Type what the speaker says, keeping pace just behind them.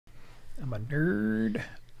I'm a nerd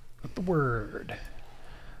with the word.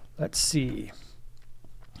 Let's see.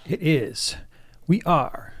 We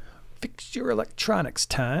are Fix Your Electronics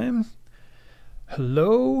time.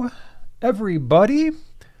 Hello, everybody.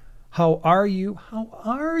 How are you?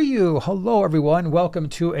 Hello, everyone. Welcome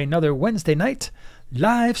to another Wednesday night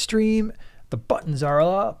live stream. The buttons are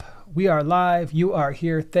up. We are live. You are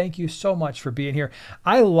here. Thank you so much for being here.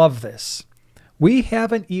 I love this. We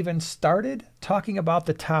haven't even started talking about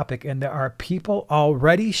the topic, and there are people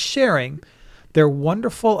already sharing their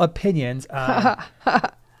wonderful opinions on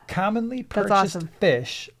commonly purchased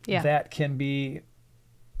fish that can be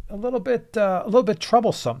a little bit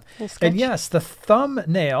troublesome. And yes, the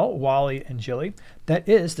thumbnail, Wally and Jilly, that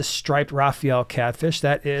is the striped Raphael catfish.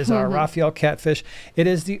 That is our Raphael catfish. It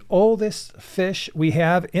is the oldest fish we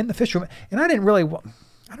have in the fish room. And I don't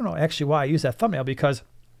know actually why I use that thumbnail, because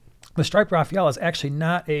the striped Raphael is actually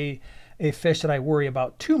not a fish that I worry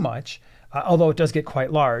about too much, although it does get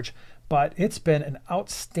quite large. But it's been an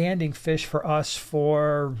outstanding fish for us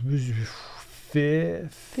for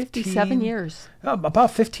 57 years.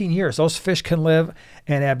 About 15 years. Those fish can live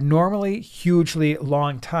an abnormally, hugely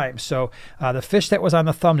long time. So the fish that was on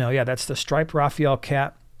the thumbnail, that's the striped Raphael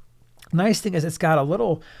cat. Nice thing is it's got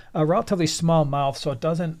a relatively small mouth, so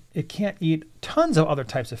it can't eat tons of other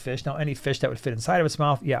types of fish. Now, any fish that would fit inside of its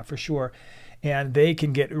mouth, yeah, for sure. And they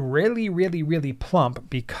can get really, really, really plump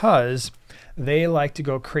because they like to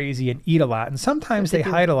go crazy and eat a lot. And sometimes they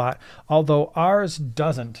hide a lot, although ours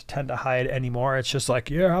doesn't tend to hide anymore. It's just like,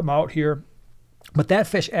 yeah, I'm out here. But that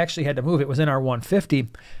fish actually had to move. It was in our 150.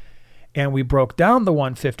 And we broke down the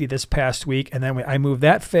 150 this past week. And then I moved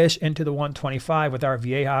that fish into the 125 with our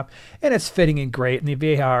Vieja. And it's fitting in great. And the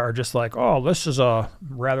Vieja are just like, oh, this is a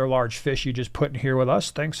rather large fish you just put in here with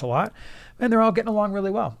us. Thanks a lot. And they're all getting along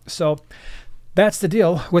really well. So that's the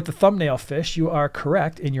deal with the thumbnail fish. You are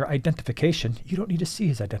correct in your identification. You don't need to see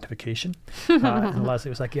his identification. And Leslie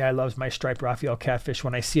was like, yeah, I love my striped Raphael catfish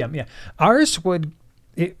when I see him. Yeah, ours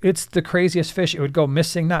it's the craziest fish. It would go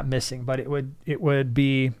missing, not missing, but it would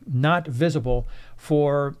be not visible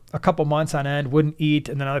for a couple months on end, wouldn't eat.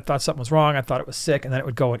 And then I thought something was wrong. I thought it was sick. And then it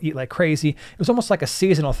would go and eat like crazy. It was almost like a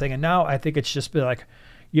seasonal thing. And now I think it's just been like,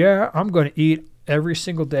 yeah, I'm going to eat every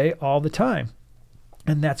single day, all the time.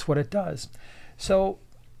 And that's what it does. So,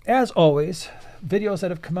 as always, videos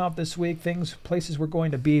that have come out this week, places we're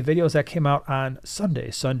going to be, videos that came out on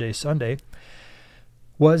Sunday,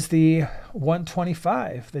 was the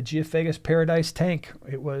 125, the Geophagus Paradise tank.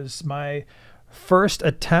 It was my first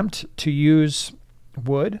attempt to use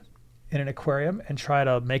wood in an aquarium and try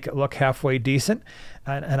to make it look halfway decent.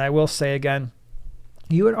 And I will say again,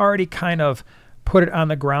 you had already kind of put it on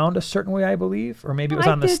the ground a certain way, I believe, or maybe it was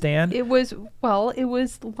on the stand. It was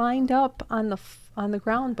lined up on the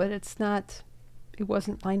ground, but it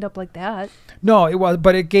wasn't lined up like that. No, it was,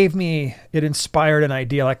 but it inspired an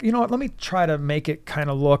idea. Like, you know what, let me try to make it kind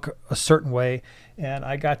of look a certain way. And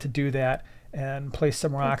I got to do that and place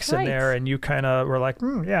some rocks in there. And you kind of were like,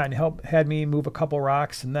 yeah, and had me move a couple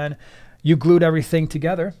rocks. And then you glued everything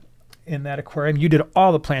together in that aquarium. You did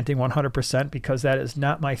all the planting 100% because that is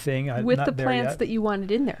not my thing. With the plants that you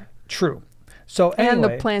wanted in there. True. So anyway, and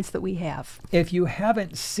the plants that we have. If you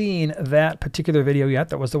haven't seen that particular video yet,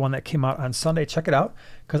 that was the one that came out on Sunday, check it out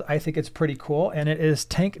because I think it's pretty cool. And it is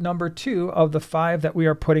tank number 2 of the 5 that we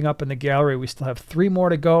are putting up in the gallery. We still have 3 more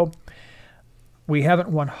to go. We haven't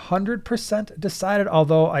 100% decided,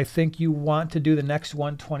 although I think you want to do the next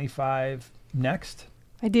 125 next.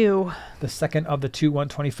 I do. The second of the 2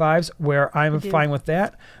 125s, where I'm fine with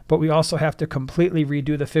that. But we also have to completely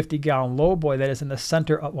redo the 50-gallon low boy that is in the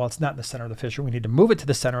center of, well, it's not in the center of the fish room. We need to move it to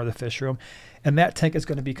the center of the fish room. And that tank is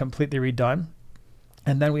going to be completely redone.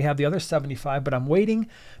 And then we have the other 75, but I'm waiting.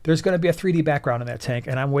 There's going to be a 3D background in that tank,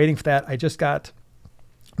 and I'm waiting for that. I just got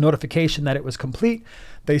notification that it was complete.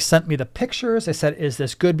 They sent me the pictures. They said, is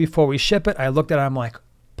this good before we ship it? I looked at it. I'm like,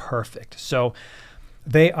 perfect. So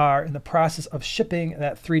they are in the process of shipping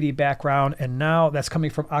that 3D background, and now that's coming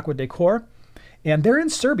from Aqua Decor, and they're in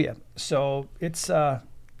Serbia. So it's going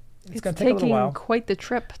to take a little while. It's taking quite the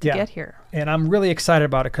trip to get here. And I'm really excited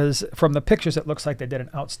about it because from the pictures, it looks like they did an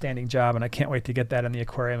outstanding job, and I can't wait to get that in the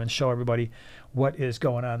aquarium and show everybody what is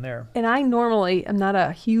going on there. And I normally am not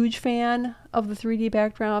a huge fan of the 3D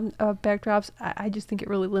backdrops. I just think it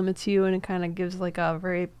really limits you, and it kind of gives like a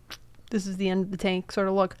very, this is the end of the tank sort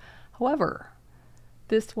of look. However,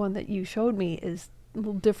 this one that you showed me is a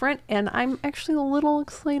little different, and I'm actually a little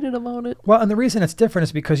excited about it. Well, and the reason it's different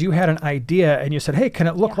is because you had an idea and you said, hey, can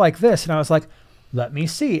it look like this? And I was like, let me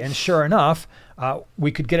see. And sure enough,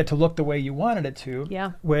 we could get it to look the way you wanted it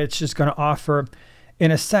to, which is going to offer,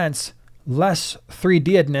 in a sense, less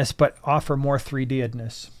 3D-edness, but offer more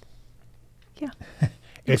 3D-edness. Yeah.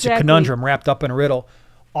 It's a conundrum wrapped up in a riddle,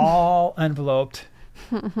 all enveloped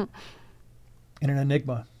in an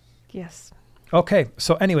enigma. Yes. Okay,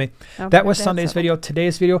 so anyway, that was Sunday's video.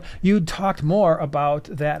 Today's video, you talked more about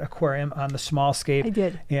that aquarium on the small scape. I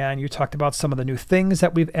did. And you talked about some of the new things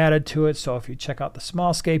that we've added to it. So if you check out the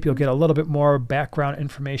small scape, you'll get a little bit more background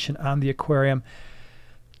information on the aquarium.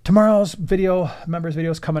 Tomorrow's video, members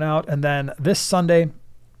video, is coming out. And then this Sunday,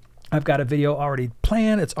 I've got a video already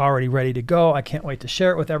planned. It's already ready to go. I can't wait to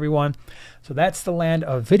share it with everyone. So that's the land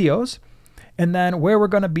of videos. And then where we're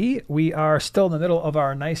going to be, we are still in the middle of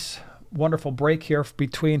our nice, wonderful break here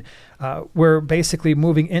between, we're basically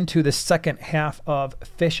moving into the second half of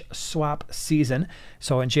fish swap season.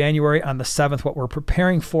 So in January on the 7th, what we're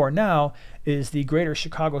preparing for now is the Greater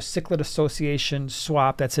Chicago Cichlid Association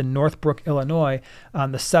swap that's in Northbrook, Illinois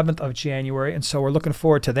on the 7th of January. And so we're looking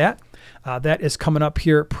forward to that. That is coming up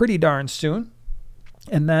here pretty darn soon.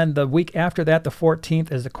 And then the week after that, the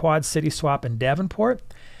 14th, is the Quad City swap in Davenport.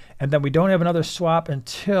 And then we don't have another swap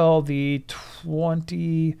until the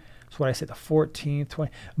 20, so what I say, the 14th,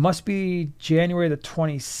 20, must be January the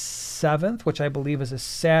 27th, which I believe is a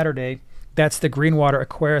Saturday. That's the Greenwater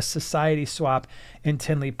Aquarius Society swap in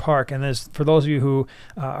Tinley Park. And there's, for those of you who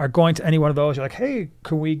are going to any one of those, you're like, hey,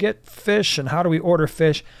 can we get fish and how do we order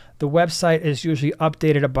fish? The website is usually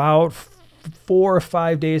updated about 4 or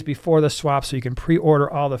 5 days before the swap, so you can pre-order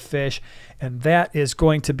all the fish. And that is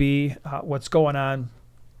going to be what's going on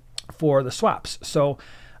for the swaps. So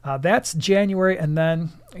that's January, and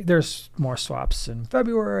then there's more swaps in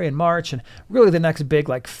February and March, and really the next big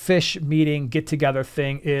like fish meeting get together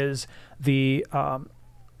thing is the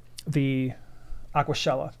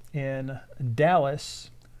Aquashella in Dallas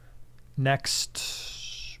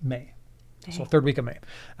next May. So third week of May,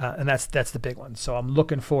 and that's the big one. So I'm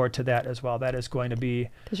looking forward to that as well. That is going to be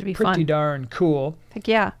pretty fun. Darn cool. Heck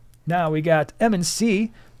yeah. Now we got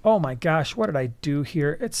M&C. Oh my gosh, what did I do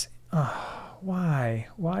here? It's why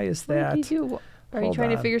is that? What did you do? Are you trying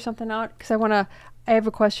to figure something out? Because I have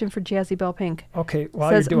a question for Jazzy Bell Pink. Okay,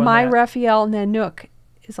 while you're doing my that. Raphael Nanook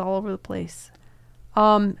is all over the place.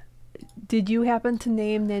 Did you happen to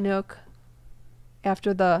name Nanook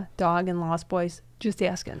after the dog in Lost Boys? Just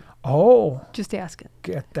asking. Oh. Just asking.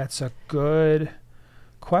 That's a good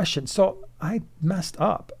question. So I messed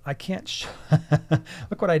up. I can't.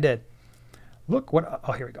 Look what I did. Look what.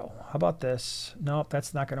 Oh, here we go. How about this? Nope,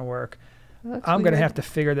 that's not going to work. I'm going to have to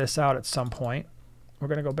figure this out at some point. We're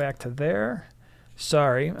going to go back to there.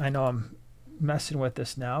 Sorry. I know I'm messing with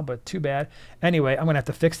this now, but too bad. Anyway, I'm going to have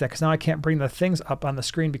to fix that because now I can't bring the things up on the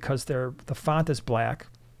screen because the font is black.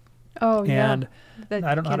 Oh, and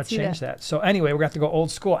I don't know how to change that. So anyway, we're going to have to go old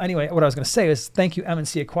school. Anyway, what I was going to say is thank you,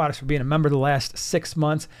 M&C Aquatics, for being a member the last 6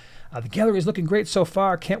 months. The gallery is looking great so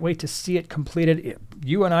far. Can't wait to see it completed.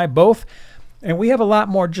 You and I both. And we have a lot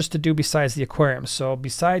more just to do besides the aquariums. So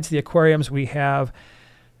besides the aquariums, we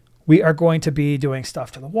are going to be doing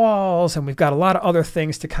stuff to the walls, and we've got a lot of other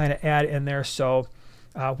things to kind of add in there. So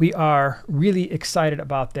we are really excited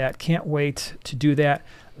about that. Can't wait to do that.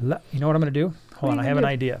 You know what I'm going to do? Hold on, I have an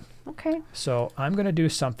idea. Okay. So I'm going to do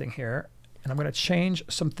something here, and I'm going to change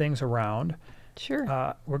some things around.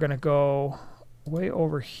 Sure. We're going to go way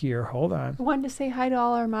over here. Hold on. I wanted to say hi to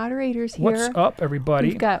all our moderators here. What's up, everybody?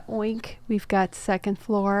 We've got Oink. We've got Second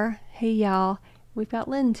Floor. Hey, y'all. We've got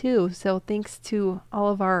Lynn, too. So thanks to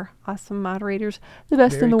all of our awesome moderators. The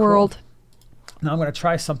best in the world. Now I'm going to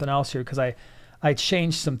try something else here because I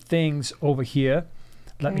changed some things over here.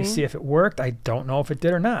 Let me see if it worked. I don't know if it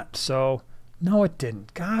did or not. So, no, it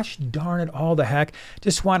didn't. Gosh darn it, all the heck.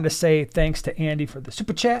 Just wanted to say thanks to Andy for the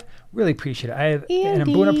super chat. Really appreciate it. I have an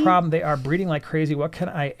Mbuna problem. They are breeding like crazy. What can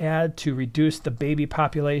I add to reduce the baby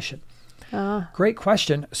population? Great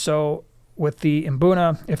question. So with the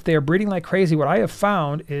Mbuna, if they are breeding like crazy, what I have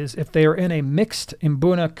found is if they are in a mixed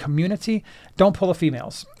Mbuna community, don't pull the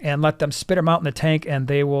females and let them spit them out in the tank, and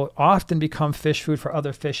they will often become fish food for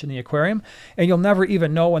other fish in the aquarium, and you'll never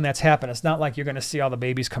even know when that's happened. It's not like you're going to see all the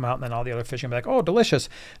babies come out and then all the other fish are going to be like, oh, delicious.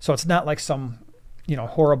 So it's not like some,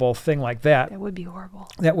 horrible thing like that. That would be horrible.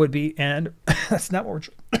 That would be, and that's not what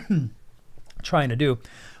we're trying to do.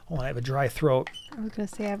 Hold on, I have a dry throat. I was going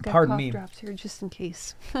to say I've got cough drops here just in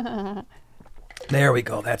case. There we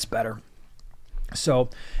go. That's better. So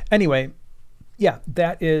anyway, yeah,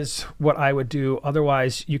 that is what I would do.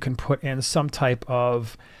 Otherwise, you can put in some type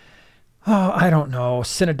of, I don't know,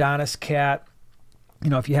 Synodontis cat.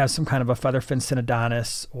 If you have some kind of a featherfin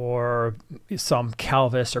Synodontis or some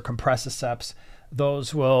Calvis or Compressiceps,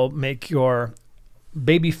 those will make your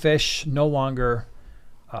baby fish no longer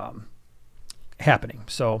happening.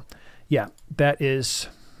 So Yeah, that is,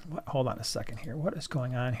 hold on a second here. What is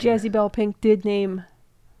going on here? Jazzy Bell Pink did name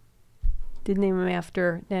him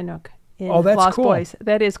after Nanook in that's Lost cool. Boys.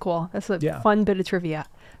 That is cool. That's a fun bit of trivia.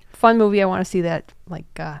 Fun movie. I want to see that.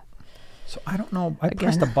 So I don't know. I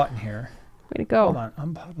pressed a button here. Way to go. Hold on.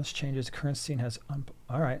 Unpublished changes. Current scene has...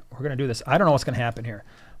 all right. We're going to do this. I don't know what's going to happen here.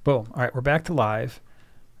 Boom. All right. We're back to live.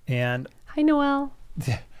 And... Hi, Noelle.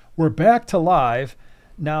 We're back to live.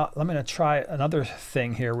 Now, I'm going to try another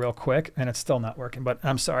thing here real quick, and it's still not working, but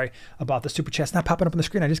I'm sorry about the super chat. It's not popping up on the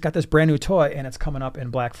screen. I just got this brand new toy, and it's coming up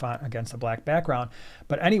in black font against a black background.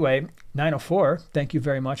 But anyway, 904, thank you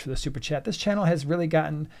very much for the super chat. This channel has really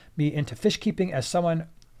gotten me into fish keeping. As someone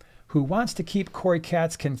who wants to keep Cory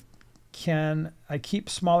cats, can I keep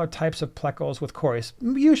smaller types of plecos with Corys?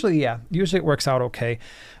 Usually, yeah. Usually it works out okay.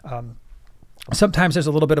 Sometimes there's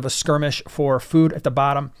a little bit of a skirmish for food at the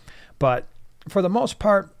bottom, but for the most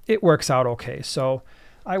part, it works out okay. So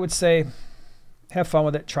I would say have fun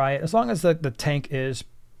with it, try it. As long as the tank is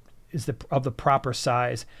of the proper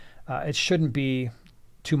size, it shouldn't be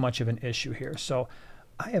too much of an issue here. So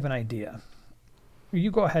I have an idea.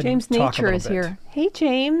 You go ahead James and talk Nature a is little bit. here. Hey,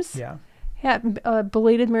 James. Yeah.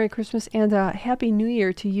 Belated Merry Christmas and Happy New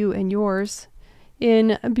Year to you and yours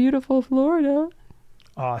in beautiful Florida.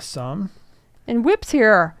 Awesome. And Whip's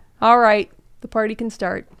here. All right. The party can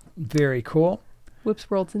start. Very cool. Whip's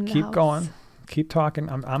World's in the Keep house. going. Keep talking.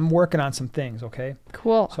 I'm working on some things, okay?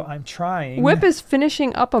 Cool. So I'm trying. Whip is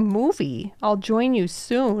finishing up a movie. I'll join you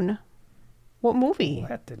soon. What movie? Well,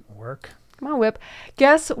 that didn't work. Come on, Whip.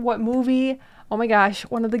 Guess what movie? Oh my gosh,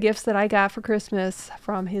 one of the gifts that I got for Christmas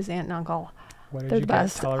from his aunt and uncle. What did They're you the get?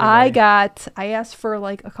 best. Tell everybody. I asked for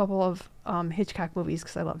like a couple of Hitchcock movies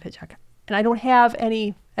because I love Hitchcock. And I don't have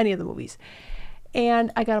any of the movies.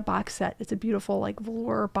 And I got a box set. It's a beautiful like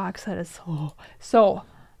velour box set. So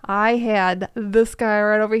I had this guy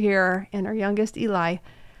right over here and our youngest Eli.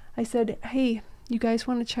 I said, hey, you guys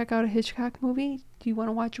want to check out a Hitchcock movie? Do you want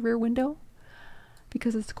to watch Rear Window?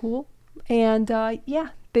 Because it's cool. And yeah,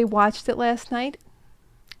 they watched it last night.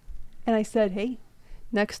 And I said, hey,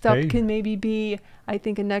 next up can maybe be, I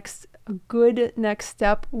think a good next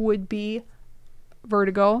step would be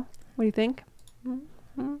Vertigo. What do you think?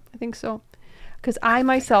 I think so. Because I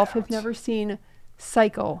myself have never seen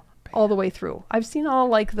Psycho all the way through. I've seen all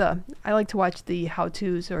I like to watch the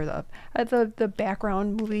how-tos or the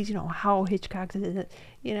background movies, you know, how Hitchcock did it,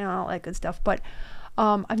 you know, all that good stuff. But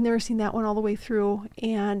I've never seen that one all the way through.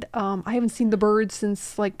 And I haven't seen The Bird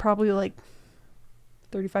since probably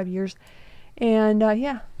 35 years. And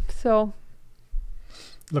yeah, so.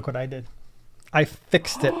 Look what I did. I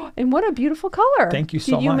fixed it. And what a beautiful color. Thank you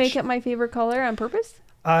so much. Did you make it my favorite color on purpose?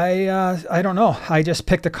 I don't know. I just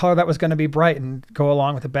picked a color that was going to be bright and go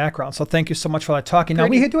along with the background. So thank you so much for that talking. Now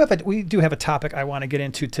we do have a topic I want to get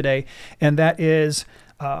into today, and that is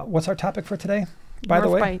what's our topic for today? By the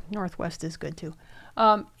way, Northwest is good too.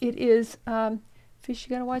 It is fish you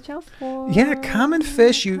got to watch out for. Yeah, common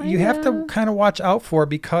fish you have to kind of watch out for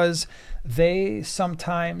because they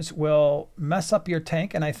sometimes will mess up your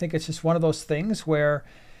tank, and I think it's just one of those things where,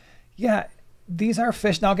 yeah, these are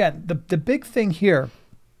fish. Now again, the big thing here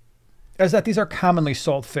is that these are commonly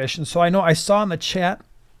sold fish. And so I saw in the chat,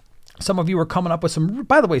 some of you were coming up with some,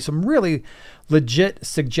 by the way, some really legit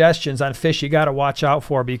suggestions on fish you got to watch out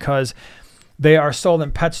for because they are sold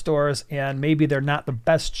in pet stores and maybe they're not the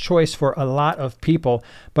best choice for a lot of people.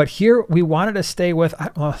 But here we wanted to stay with,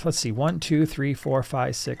 well, let's see, 1, 2, 3, 4,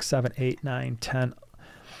 5, 6, 7, 8, 9, 10,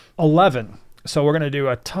 11. So we're going to do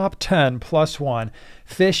a top 10 plus 1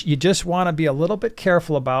 fish you just want to be a little bit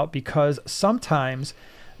careful about because sometimes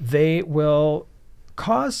they will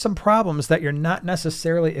cause some problems that you're not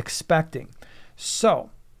necessarily expecting. So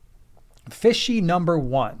fishy number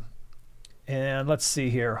 1. And let's see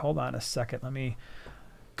here. Hold on a second. Let me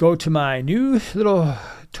go to my new little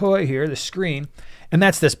toy here, the screen. And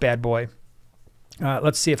that's this bad boy.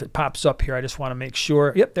 Let's see if it pops up here. I just want to make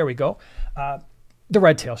sure. Yep, there we go. The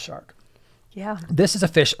red-tailed shark. Yeah. This is a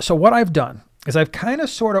fish. So what I've done is I've kind of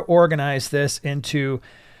sort of organized this into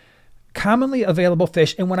commonly available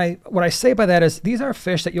fish. And what I say by that is these are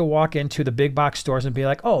fish that you'll walk into the big box stores and be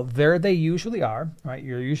like, oh, there they usually are, right?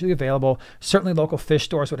 You're usually available. Certainly local fish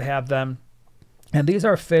stores would have them. And these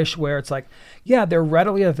are fish where it's like, yeah, they're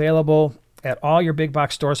readily available at all your big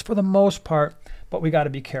box stores for the most part, but we got to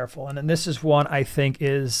be careful. And then this is one I think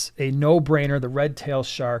is a no-brainer, the red-tailed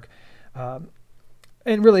shark. And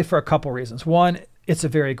really for a couple reasons. One, it's a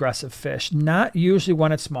very aggressive fish. Not usually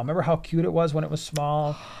when it's small. Remember how cute it was when it was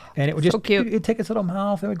small? And it would just, it'd take its little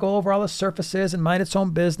mouth and it would go over all the surfaces and mind its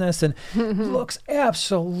own business. And it looks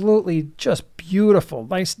absolutely just beautiful.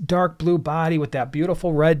 Nice dark blue body with that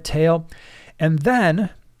beautiful red tail. And then,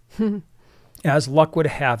 as luck would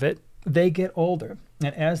have it, they get older.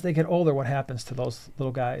 And as they get older, what happens to those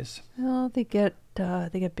little guys? Well, they get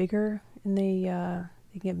bigger and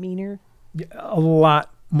they get meaner. A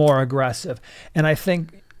lot more aggressive. And I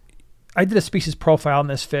think I did a species profile on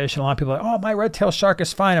this fish, and a lot of people are like, oh, my red-tailed shark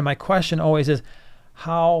is fine. And my question always is,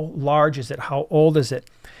 how large is it? How old is it?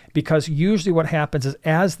 Because usually what happens is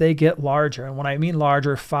as they get larger, and when I mean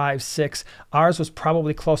larger, 5, 6, ours was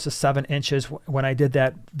probably close to 7 inches when I did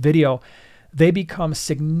that video, they become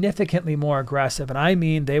significantly more aggressive. And I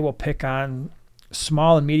mean, they will pick on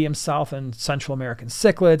small and medium South and Central American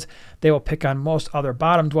cichlids. They will pick on most other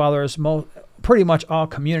bottom dwellers. Pretty much all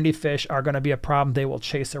community fish are going to be a problem. They will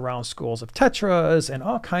chase around schools of tetras and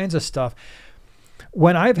all kinds of stuff.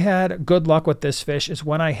 When I've had good luck with this fish is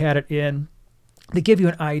when I had it in, to give you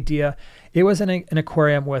an idea, it was in an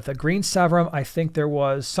aquarium with a green severum. I think there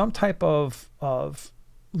was some type of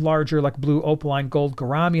larger like blue opaline gold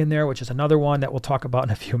gourami in there, which is another one that we'll talk about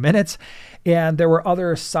in a few minutes. And there were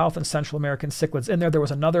other South and Central American cichlids in there. There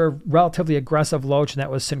was another relatively aggressive loach, and that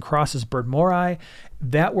was Syncrosis birdmori.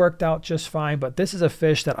 That worked out just fine, but this is a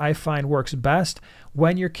fish that I find works best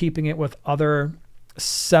when you're keeping it with other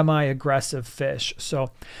semi-aggressive fish.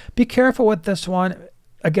 So be careful with this one.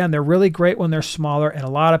 Again, they're really great when they're smaller, and a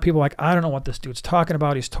lot of people are like, I don't know what this dude's talking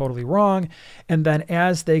about. He's totally wrong. And then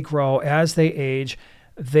as they grow, as they age,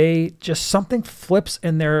 they just, something flips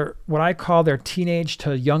in their, what I call their teenage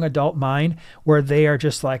to young adult mind, where they are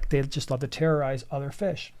just like, they just love to terrorize other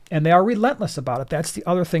fish. And they are relentless about it. That's the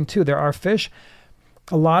other thing too. There are fish,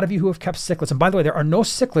 a lot of you who have kept cichlids, and by the way, there are no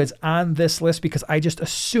cichlids on this list because I just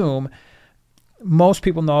assume most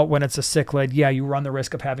people know when it's a cichlid, yeah, you run the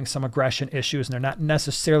risk of having some aggression issues, and they're not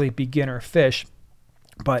necessarily beginner fish.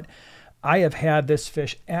 But I have had this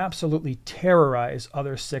fish absolutely terrorize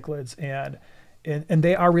other cichlids, and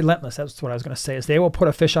they are relentless. That's what I was going to say, is they will put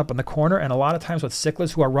a fish up in the corner. And a lot of times with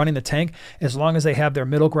cichlids who are running the tank, as long as they have their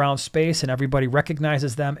middle ground space and everybody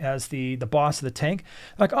recognizes them as the boss of the tank,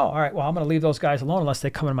 like, oh, all right, well, I'm going to leave those guys alone unless they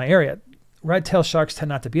come in my area. Red-tailed sharks tend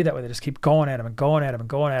not to be that way. They just keep going at them and going at them and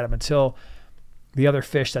going at them until the other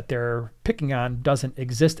fish that they're picking on doesn't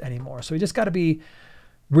exist anymore. So you just got to be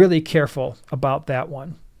really careful about that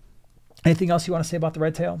one. Anything else you want to say about the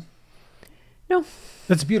red-tail? No.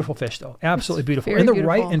 It's a beautiful fish, though. Absolutely beautiful. In the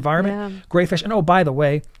right environment, yeah. Great fish. And oh, by the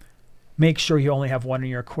way, make sure you only have one in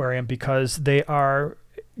your aquarium because they are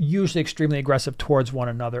usually extremely aggressive towards one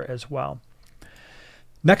another as well.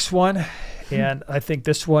 Next one, and I think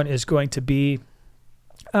this one is going to be,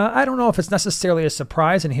 I don't know if it's necessarily a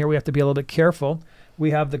surprise, and here we have to be a little bit careful.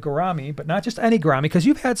 We have the gourami, but not just any gourami, because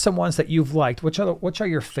you've had some ones that you've liked. Which are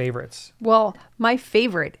your favorites? Well, my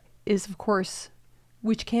favorite is, of course,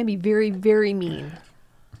 which can be very, very mean,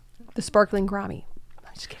 the sparkling gourami.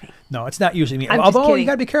 I'm just kidding. No, it's not usually mean. I'm Although just kidding. You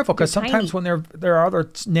got to be careful because sometimes tiny. when there are other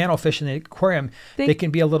nanofish in the aquarium, they can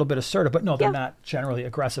be a little bit assertive. But no, they're not generally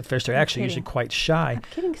aggressive fish. They're actually usually quite shy. I'm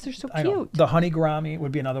kidding because they're so I cute. know. The honey gourami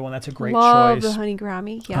would be another one. That's a great Love choice. the honey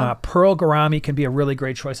gourami. Yeah. Pearl gourami can be a really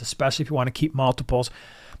great choice, especially if you want to keep multiples.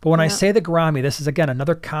 But when I say the gourami, this is, again,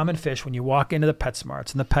 another common fish. When you walk into the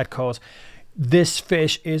PetSmarts and the Petcos, this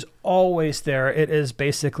fish is always there. It is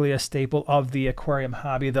basically a staple of the aquarium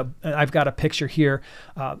hobby. I've got a picture here.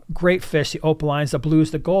 Great fish, the opalines, the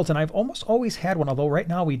blues, the golds. And I've almost always had one, although right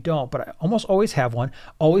now we don't, but I almost always have one.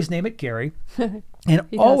 Always name it Gary. And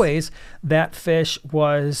always that fish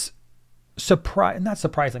was not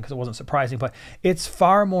surprising because it wasn't surprising, but it's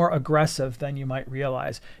far more aggressive than you might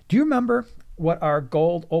realize. Do you remember what our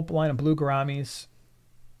gold, opaline, and blue gouramis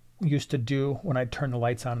used to do when I'd turn the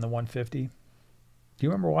lights on in the 150? Do you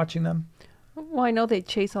remember watching them? Well, I know they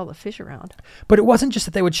chase all the fish around. But it wasn't just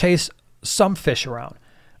that they would chase some fish around.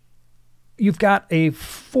 You've got a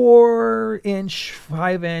 4-inch,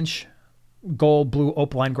 5-inch gold, blue,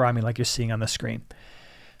 opaline gourami like you're seeing on the screen.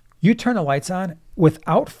 You turn the lights on,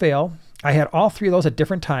 without fail. I had all three of those at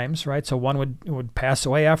different times, right? So one would pass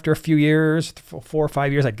away after a few years, 4 or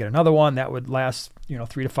 5 years, I'd get another one. That would last,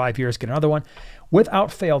 3 to 5 years, get another one.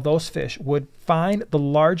 Without fail, those fish would find the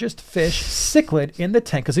largest fish cichlid in the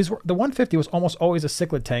tank, because the 150 was almost always a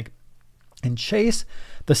cichlid tank, and chase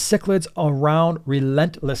the cichlids around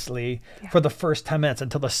relentlessly for the first 10 minutes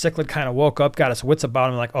until the cichlid kind of woke up, got its wits about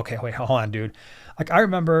him, like, okay, wait, hold on, dude. Like, I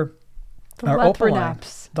remember The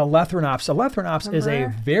Lethrinops. The Lethrinops. The Lethrinops is a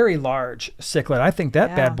very large cichlid. I think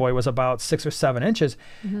that bad boy was about 6 or 7 inches.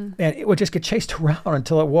 And it would just get chased around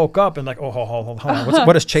until it woke up and like, oh, hold on.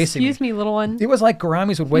 What is chasing Excuse me, little one. It was like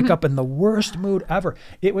gouramis would wake up in the worst mood ever.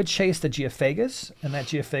 It would chase the Geophagus, and that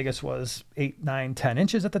Geophagus was 8, 9, 10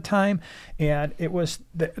 inches at the time. And it was,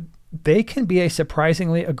 they can be a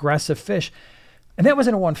surprisingly aggressive fish. And that was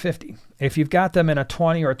in a 150. If you've got them in a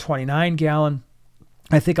 20 or a 29 gallon,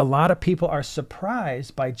 I think a lot of people are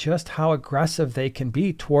surprised by just how aggressive they can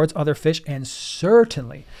be towards other fish, and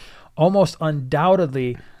certainly, almost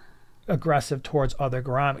undoubtedly, aggressive towards other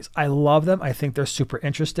gouramis. I love them. I think they're super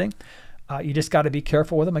interesting. You just got to be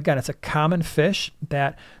careful with them. Again, it's a common fish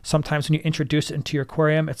that sometimes when you introduce it into your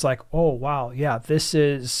aquarium, it's like, oh, wow, yeah, this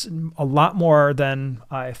is a lot more than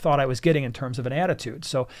I thought I was getting in terms of an attitude.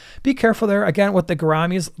 So be careful there. Again, with the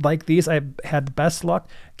gouramis like these, I've had the best luck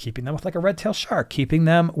keeping them with like a red-tailed shark, keeping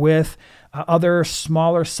them with other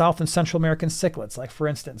smaller South and Central American cichlids, like for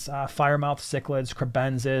instance, firemouth cichlids,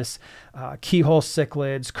 crebensis, keyhole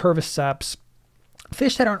cichlids, curviceps.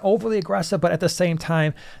 Fish that aren't overly aggressive, but at the same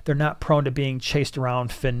time, they're not prone to being chased around,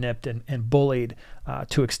 fin-nipped, and bullied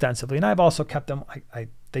too extensively. And I've also kept them,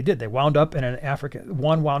 they wound up in an African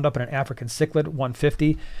cichlid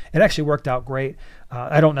 150. It actually worked out great.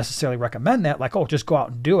 I don't necessarily recommend that, like, oh, just go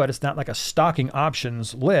out and do it. It's not like a stocking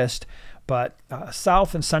options list, but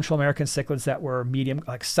South and Central American cichlids that were medium,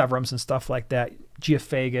 like Severums and stuff like that,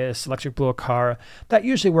 Geophagus, electric blue acara, that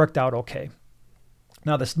usually worked out okay.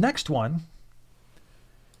 Now this next one,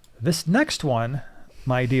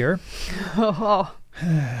 my dear. Oh,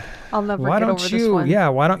 I'll never get over this one. Yeah,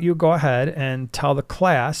 why don't you go ahead and tell the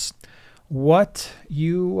class what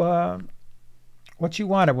you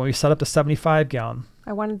wanted when we set up the 75 gallon.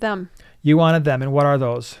 I wanted them. You wanted them, and what are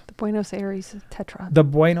those? The Buenos Aires Tetra. The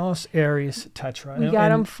Buenos Aires Tetra. We got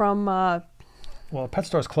them from... well, the pet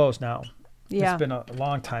store's closed now. Yeah. It's been a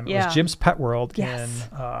long time. It was Jim's Pet World in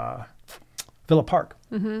Villa Park.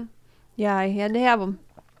 Mm-hmm. Yeah, I had to have them.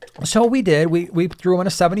 So we did. We threw them in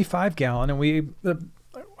a 75 gallon, and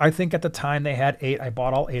I think at the time they had 8. I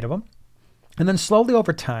bought all 8 of them. And then slowly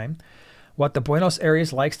over time, what the Buenos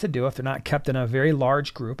Aires likes to do if they're not kept in a very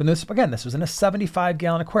large group, and this was in a 75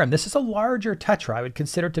 gallon aquarium. This is a larger tetra. I would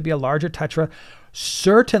consider it to be a larger tetra,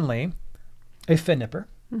 certainly a fin nipper.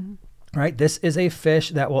 Mm-hmm. Right, this is a fish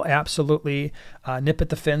that will absolutely nip at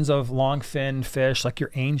the fins of long fin fish like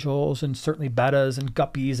your angels and certainly bettas and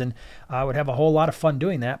guppies, and I would have a whole lot of fun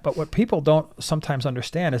doing that. But what people don't sometimes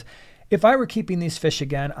understand is if I were keeping these fish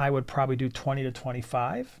again, I would probably do 20 to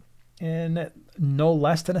 25 in no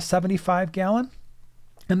less than a 75 gallon.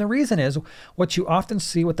 And the reason is what you often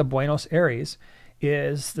see with the Buenos Aires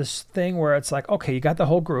is this thing where it's like, okay, you got the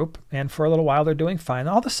whole group, and for a little while they're doing fine.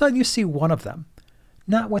 All of a sudden you see one of them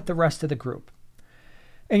not with the rest of the group.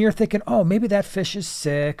 And you're thinking, oh, maybe that fish is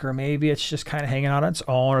sick, or maybe it's just kind of hanging out on its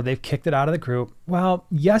own, or they've kicked it out of the group. Well,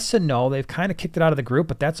 yes and no. They've kind of kicked it out of the group,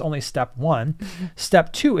 but that's only step 1. Mm-hmm.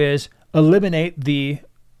 Step 2 is eliminate the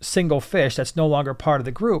single fish that's no longer part of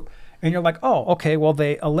the group. And you're like, oh, okay, well,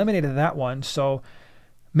 they eliminated that one, so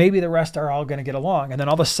maybe the rest are all going to get along. And then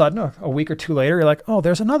all of a sudden, a week or 2 later, you're like, oh,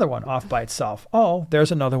 there's another one off by itself. Oh, there's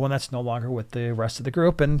another one that's no longer with the rest of the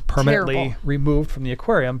group and permanently removed from the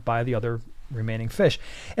aquarium by the other remaining fish.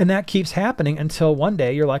 And that keeps happening until one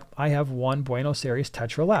day you're like, I have one Buenos Aires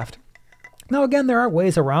Tetra left. Now, again, there are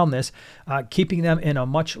ways around this. Keeping them in a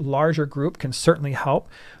much larger group can certainly help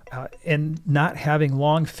in not having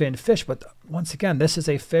long fin fish. But once again, this is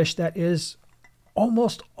a fish that is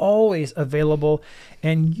almost always available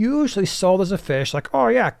and usually sold as a fish like, oh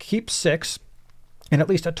yeah, keep 6 in at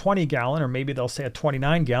least a 20 gallon, or maybe they'll say a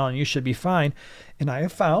 29 gallon, you should be fine. And I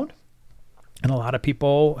have found, and a lot of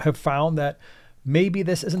people have found, that maybe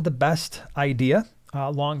this isn't the best idea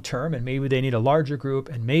long term, and maybe they need a larger group,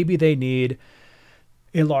 and maybe they need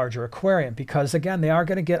a larger aquarium, because again, they are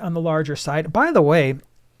going to get on the larger side. By the way,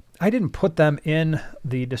 I didn't put them in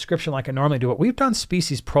the description like I normally do, but we've done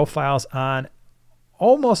species profiles on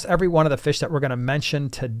almost every one of the fish that we're going to mention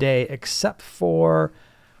today, except for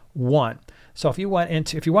one. So if you want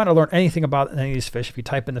to learn anything about any of these fish, if you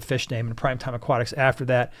type in the fish name in Primetime Aquatics after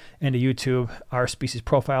that into YouTube, our species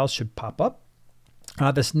profiles should pop up.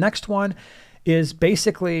 This next one is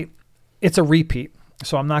basically, it's a repeat.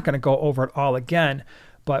 So I'm not going to go over it all again,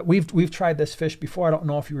 but we've tried this fish before. I don't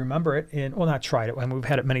know if you remember it. Well, not tried it, and we've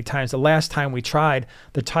had it many times. The last time we tried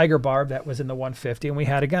the tiger barb that was in the 150, and we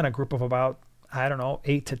had, again, a group of about, I don't know,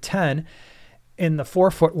 8 to 10 in the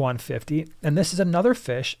 4-foot 150. And this is another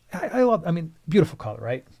fish. I love, I mean, beautiful color,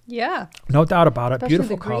 right? Yeah. No doubt about it. Especially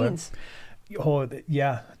Beautiful the color. greens. Oh,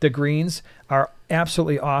 yeah. The greens are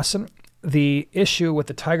absolutely awesome. the issue with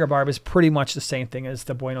the tiger barb is pretty much the same thing as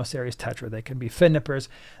the Buenos Aires tetra. They can be fin nippers.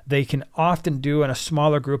 They can often do in a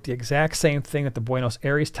smaller group the exact same thing that the Buenos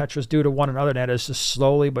Aires tetras do to one another. And that is just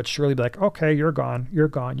slowly but surely be like, okay, you're gone, you're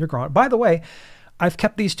gone, you're gone. By the way, I've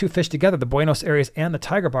kept these two fish together, the Buenos Aires and the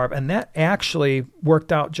tiger barb, and that actually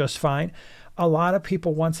worked out just fine. A lot of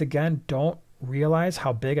people, once again, don't realize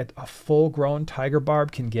how big a full-grown tiger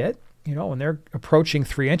barb can get. You know, when they're approaching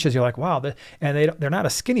 3 inches, you're like, wow. And they're not a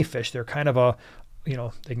skinny fish. They're kind of a, you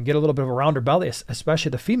know, they can get a little bit of a rounder belly, especially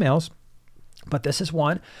the females. But this is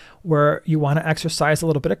one where you want to exercise a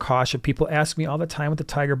little bit of caution. People ask me all the time with the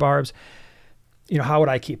tiger barbs, you know, how would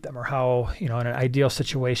I keep them, or how, you know, in an ideal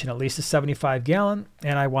situation, at least a 75 gallon.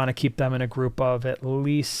 And I want to keep them in a group of at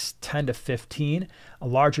least 10 to 15. A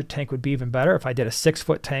larger tank would be even better. If I did a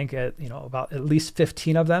 6-foot tank at, you know, about at least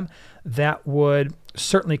 15 of them, that would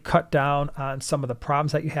certainly cut down on some of the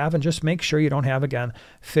problems that you have, and just make sure you don't have, again,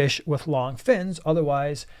 fish with long fins.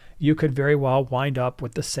 Otherwise, you could very well wind up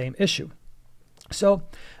with the same issue. So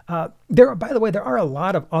by the way, there are a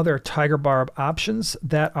lot of other tiger barb options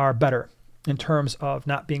that are better in terms of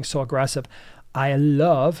not being so aggressive. I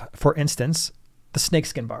love, for instance, the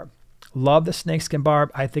snakeskin barb. Love the snakeskin barb.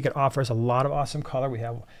 I think it offers a lot of awesome color. We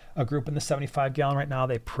have a group in the 75 gallon right now.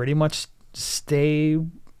 They pretty much stay,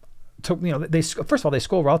 to, you know, they, first of all, they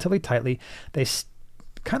school relatively tightly. They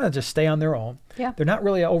kind of just stay on their own. Yeah. They're not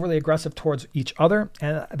really overly aggressive towards each other,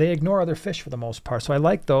 and they ignore other fish for the most part. So I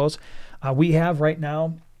like those. We have right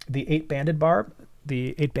now the 8-banded barb,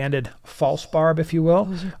 the 8-banded false barb, if you will.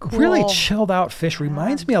 Those are cool. Really chilled out fish.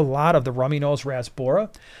 Reminds me a lot of the rummy nose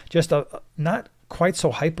rasbora. Just not quite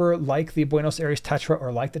so hyper like the Buenos Aires tetra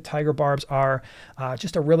or like the tiger barbs are.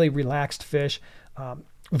 Just a really relaxed fish.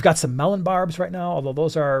 We've got some melon barbs right now, although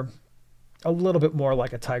those are a little bit more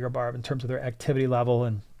like a tiger barb in terms of their activity level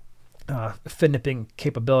and fin nipping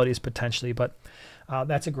capabilities potentially, but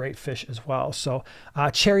that's a great fish as well. So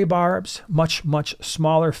cherry barbs, much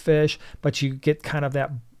smaller fish, but you get kind of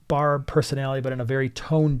that barb personality, but in a very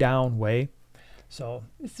toned down way. So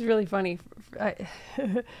it's really funny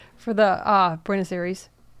for the Buenos Aires.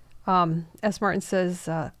 S. Martin says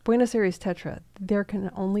Buenos Aires tetra, there can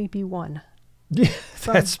only be one. Yeah,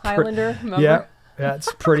 that's Highlander. Yeah,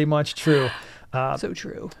 that's pretty much true. So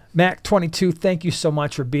true. Mac22, thank you so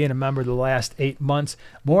much for being a member the last 8 months.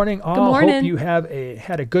 Morning, all. Good morning. Hope you have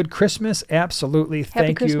had a good Christmas. Absolutely.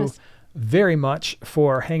 Thank you very much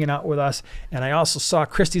for hanging out with us. And I also saw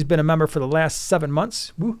Christy's been a member for the last 7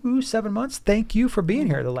 months. Woohoo, 7 months. Thank you for being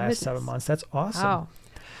here the last 7 months. That's awesome. Wow.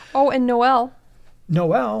 Oh, and Noelle.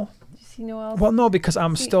 Noelle. Did you see Noelle? Well, no, because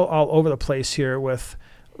I'm still all over the place here with,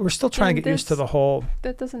 we're still trying to get used to the whole.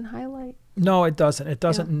 That doesn't highlight. No, it doesn't. It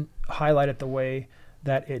doesn't highlight it the way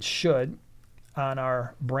that it should on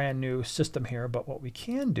our brand new system here. But what we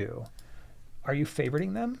can do, are you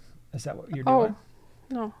favoriting them? Is that what you're doing? Oh,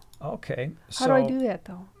 no. Okay. How do I do that,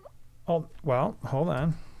 though? Oh, well, hold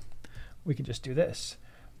on. We can just do this.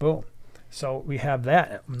 Boom. So we have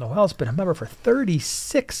that. Noelle's been a member for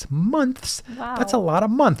 36 months. Wow. That's a lot of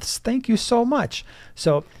months. Thank you so much.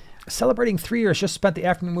 So celebrating 3 years, just spent the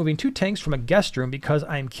afternoon moving 2 tanks from a guest room because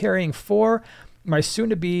I'm carrying 4 my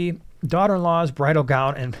soon-to-be daughter-in-law's bridal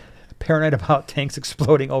gown and paranoid about tanks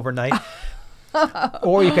exploding overnight.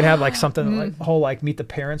 Or you could have like something like whole like meet the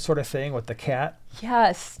parents sort of thing with the cat.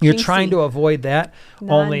 Yes. You're trying to avoid that.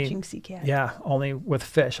 Non-jinxy cat. Yeah, only with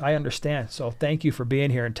fish. I understand. So thank you for being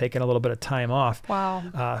here and taking a little bit of time off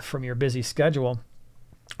from your busy schedule.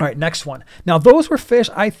 All right, next one. Now, those were fish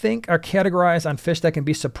I think are categorized on fish that can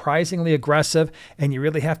be surprisingly aggressive, and you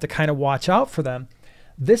really have to kind of watch out for them.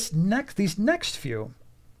 These next few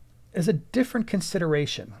is a different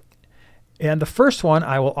consideration. And the first one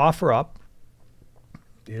I will offer up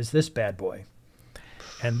is this bad boy.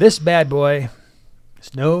 And this bad boy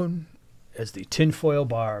is known as the tinfoil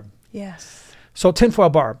barb. Yes. So tinfoil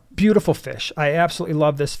barb, beautiful fish. I absolutely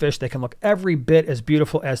love this fish. They can look every bit as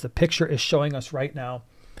beautiful as the picture is showing us right now.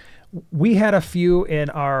 We had a few in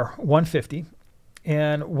our 150.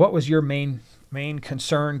 And what was your main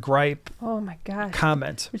concern, gripe? Oh my gosh.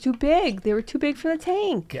 Comment? They're too big. They were too big for the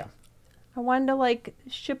tank. Yeah. I wanted to like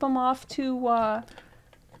ship them off to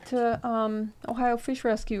Ohio Fish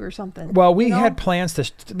Rescue or something. Well, we had plans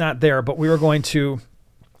to, not there, but we were going to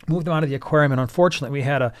move them out of the aquarium. And unfortunately, we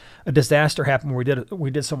had a disaster happen where we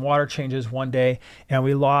did some water changes one day, and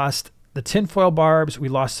we lost the tinfoil barbs. We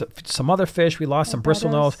lost some other fish. We lost some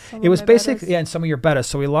bristlenose. It was basically, and some of your bettas.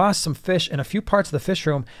 So we lost some fish in a few parts of the fish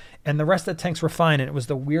room, and the rest of the tanks were fine. And it was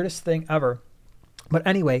the weirdest thing ever. But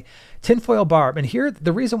anyway, tinfoil barb. And here,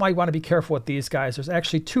 the reason why you want to be careful with these guys, there's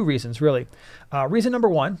actually 2 reasons, really. Reason number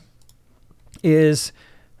 1 is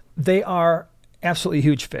they are absolutely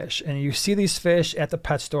huge fish. And you see these fish at the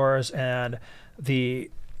pet stores, and the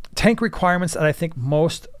tank requirements that I think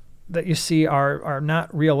most that you see are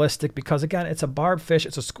not realistic, because again, it's a barb fish,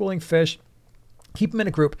 it's a schooling fish. Keep them in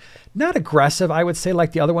a group, not aggressive, I would say,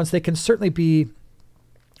 like the other ones. They can certainly be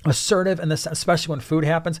assertive in this, especially when food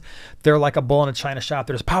happens. They're like a bull in a china shop.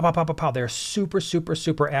 They're just pow, pow, pow, pow, pow. They're super, super,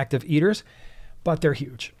 super active eaters, but they're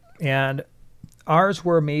huge. And ours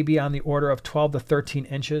were maybe on the order of 12 to 13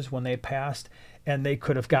 inches when they passed, and they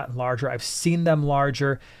could have gotten larger. I've seen them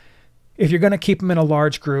larger. If you're going to keep them in a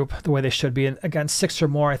large group the way they should be, and again, 6 or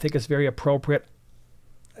more, I think is very appropriate.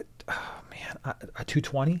 Oh man, a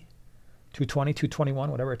 220,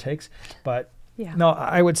 221, whatever it takes. But yeah, no,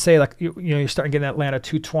 I would say, like, you're starting getting that Atlanta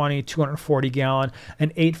 220, 240 gallon.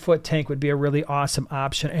 An 8-foot tank would be a really awesome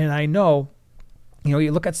option. And I know,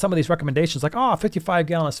 you look at some of these recommendations, like, oh, a 55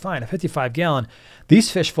 gallon is fine. A 55 gallon, these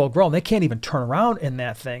fish full grown, they can't even turn around in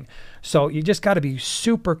that thing. So you just got to be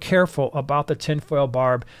super careful about the tinfoil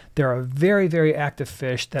barb. They're a very, very active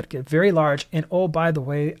fish that get very large. And oh, by the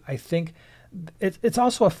way, I think it's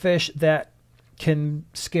also a fish that can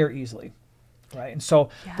scare easily. Right. And so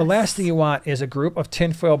the last thing you want is a group of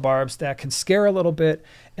tinfoil barbs that can scare a little bit,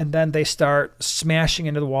 and then they start smashing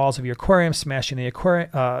into the walls of your aquarium, smashing the aquarium,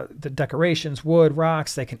 the decorations, wood,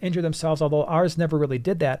 rocks. They can injure themselves, although ours never really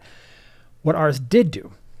did that. What ours did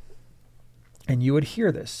do, and you would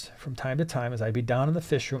hear this from time to time as I'd be down in the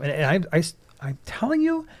fish room, and I'm telling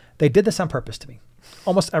you, they did this on purpose to me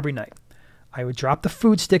almost every night. I would drop the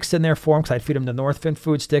food sticks in there for them, because I'd feed them the Northfin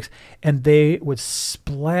food sticks, and they would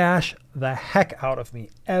splash the heck out of me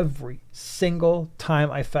every single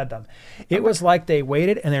time I fed them. It was like they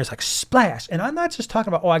waited, and there's like splash. And I'm not just talking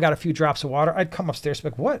about, oh, I got a few drops of water. I'd come upstairs and be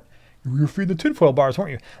like, what? You were feeding the tinfoil barbs,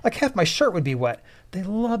 weren't you? Like half my shirt would be wet. They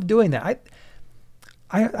love doing that.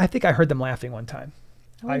 I think I heard them laughing one time.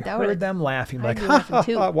 I heard them laughing, like, ha, ha,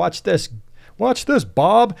 ha, watch this. Watch this,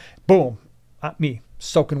 Bob. Boom. Me,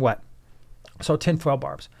 soaking wet. So tinfoil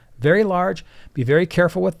barbs, very large. Be very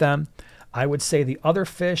careful with them. I would say the other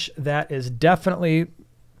fish that is definitely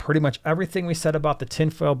pretty much everything we said about the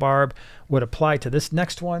tinfoil barb would apply to this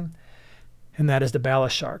next one, and that is the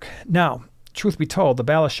ballast shark. Now, truth be told, the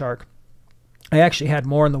ballast shark, I actually had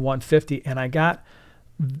more in the 150, and I got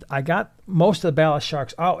most of the ballast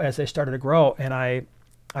sharks out as they started to grow, and I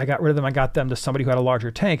got rid of them. I got them to somebody who had a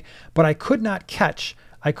larger tank, but I couldn't catch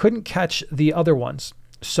the other ones.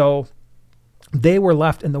 So they were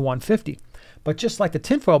left in the 150. But just like the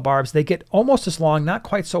tinfoil barbs, they get almost as long, not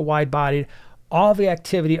quite so wide-bodied. All the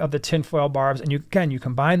activity of the tinfoil barbs, and you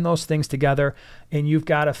combine those things together, and you've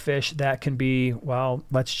got a fish that can be, well,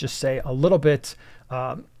 let's just say a little bit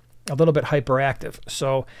hyperactive,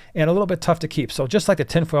 so, and a little bit tough to keep. So just like the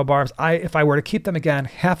tinfoil barbs, if I were to keep them again,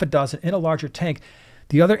 half a dozen in a larger tank.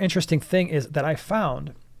 The other interesting thing is that I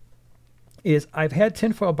found is I've had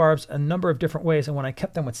tinfoil barbs a number of different ways, and when I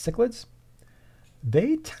kept them with cichlids,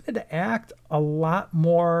 they tended to act a lot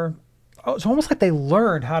more. Oh, it's almost like they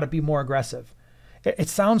learned how to be more aggressive. It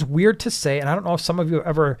sounds weird to say, and I don't know if some of you have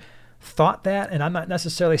ever thought that, and I'm not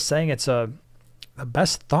necessarily saying it's the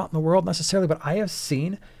best thought in the world necessarily, but I have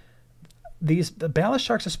seen the ballast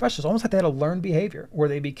sharks especially, it's almost like they had a learned behavior where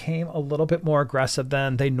they became a little bit more aggressive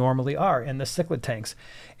than they normally are in the cichlid tanks.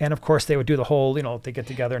 And of course they would do the whole, they get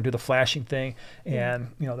together and do the flashing thing, and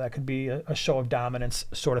that could be a show of dominance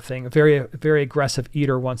sort of thing. A very, very aggressive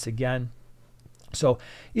eater once again. So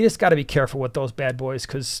you just got to be careful with those bad boys,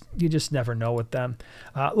 because you just never know with them.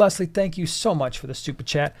 Leslie, thank you so much for the super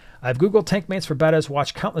chat. I've Googled tank mates for bettas,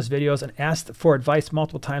 watched countless videos, and asked for advice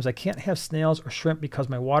multiple times. I can't have snails or shrimp because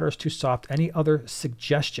my water is too soft. Any other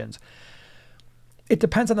suggestions? It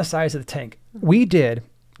depends on the size of the tank. We did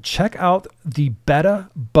check out the Betta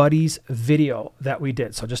Buddies video that we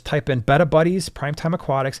did. So just type in Betta Buddies Primetime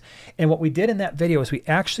Aquatics. And what we did in that video is we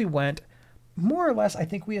actually went, more or less, I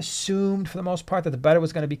think we assumed for the most part that the betta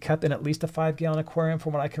was going to be kept in at least a 5-gallon aquarium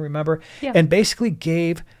from what I can remember, and basically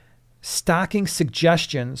gave stocking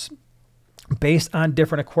suggestions based on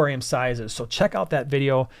different aquarium sizes. So check out that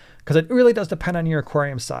video, because it really does depend on your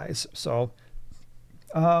aquarium size. So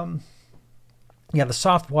yeah, the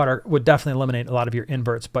soft water would definitely eliminate a lot of your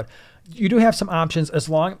inverts, but you do have some options.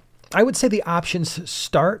 I would say the options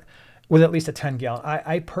start with at least a 10-gallon.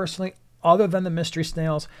 I personally, other than the mystery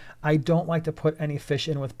snails, I don't like to put any fish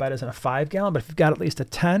in with bettas in a 5-gallon, but if you've got at least a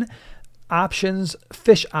 10,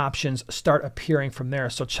 fish options start appearing from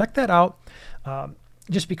there. So check that out.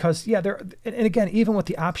 Just because, and again, even with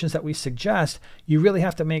the options that we suggest, you really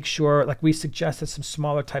have to make sure, like we suggested some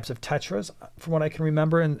smaller types of tetras from what I can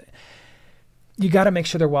remember. And you got to make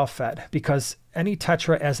sure they're well fed, because any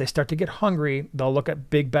tetra, as they start to get hungry, they'll look at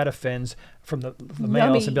big betta fins from the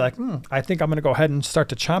males and be like, I think I'm going to go ahead and start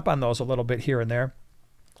to chomp on those a little bit here and there.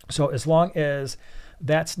 So as long as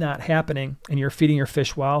that's not happening and you're feeding your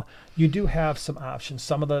fish well, you do have some options.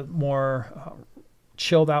 Some of the more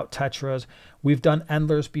chilled out tetras, we've done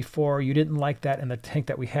endlers before. You didn't like that in the tank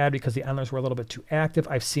that we had because the endlers were a little bit too active.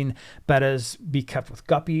 I've seen bettas be kept with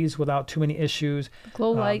guppies without too many issues.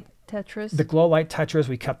 Glow light tetras. The glow light tetras,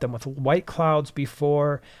 we kept them with white clouds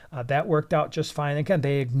before. That worked out just fine. Again,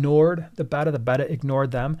 they ignored the betta ignored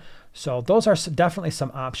them. So those are definitely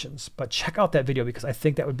some options, but check out that video because I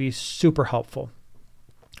think that would be super helpful.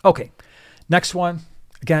 Okay, next one,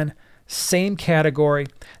 again, same category,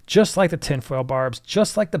 just like the tinfoil barbs,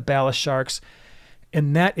 just like the ballast sharks,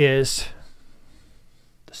 and that is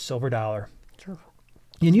the silver dollar. Sure.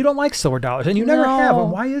 And you don't like silver dollars, and you never have them.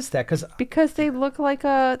 Why is that? Because they look like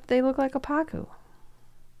a pacu.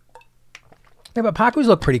 Yeah, but pacus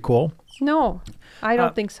look pretty cool. No, I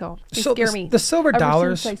don't think so. They scare me. The silver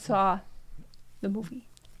dollars. Ever since I saw the movie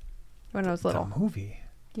when I was little. The movie?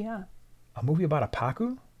 Yeah. A movie about a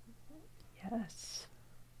pacu? Yes.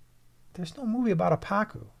 There's no movie about a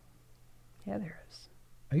pacu. Yeah, there is.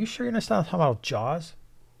 Are you sure you're not talking about Jaws?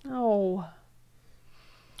 No.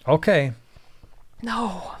 Okay.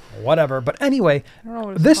 No. Whatever. But anyway,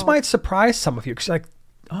 this might surprise some of you because like,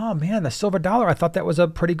 oh man, the silver dollar, I thought that was a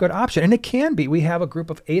pretty good option. And it can be. We have a group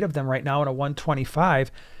of 8 of them right now in a 125.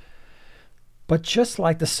 But just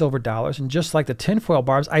like the silver dollars and just like the tinfoil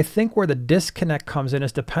barbs, I think where the disconnect comes in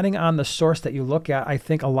is depending on the source that you look at. I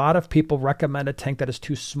think a lot of people recommend a tank that is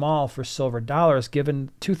too small for silver dollars, given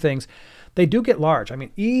 2 things. They do get large. I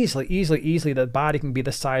mean, easily, the body can be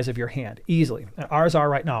the size of your hand. Easily. And ours are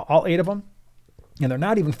right now. All 8 of them, and they're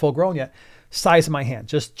not even full grown yet, size of my hand,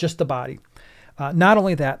 just the body. Not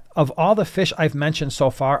only that, of all the fish I've mentioned so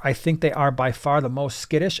far, I think they are by far the most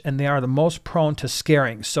skittish and they are the most prone to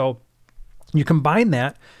scaring. So you combine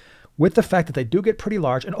that with the fact that they do get pretty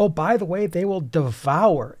large. And oh, by the way, they will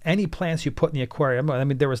devour any plants you put in the aquarium. I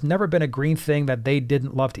mean, there has never been a green thing that they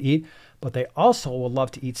didn't love to eat, but they also will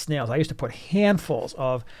love to eat snails. I used to put handfuls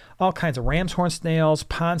of all kinds of ram's horn snails,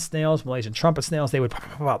 pond snails, Malaysian trumpet snails. They would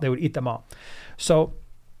eat them all. So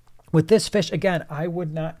with this fish, again, I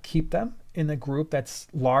would not keep them in a group that's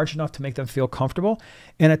large enough to make them feel comfortable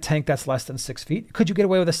in a tank that's less than 6 feet. Could you get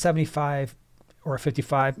away with a 75 or a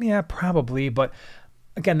 55? Yeah, probably. But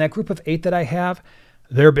again, that group of 8 that I have,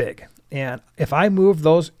 they're big. And if I move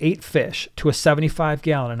those 8 fish to a 75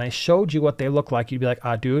 gallon and I showed you what they look like, you'd be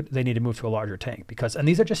like, dude, they need to move to a larger tank and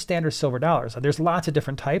these are just standard silver dollars. There's lots of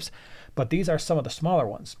different types, but these are some of the smaller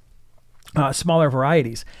ones, smaller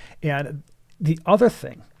varieties. And the other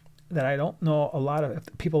thing that I don't know if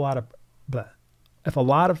a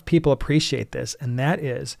lot of people appreciate this, and that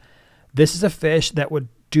is, this is a fish that would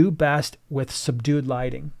do best with subdued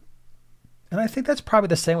lighting. And I think that's probably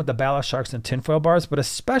the same with the ballast sharks and tinfoil bars, but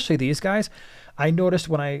especially these guys. I noticed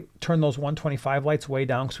when I turned those 125 lights way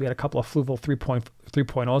down, because we had a couple of Fluval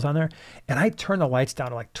 3.0s on there, and I turned the lights down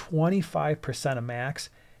to like 25% of max,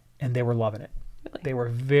 and they were loving it. Really? They were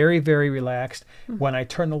very, very relaxed. When I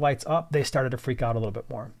turned the lights up, they started to freak out a little bit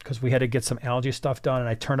more because we had to get some algae stuff done, and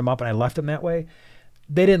I turned them up and I left them that way.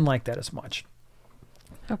 They didn't like that as much.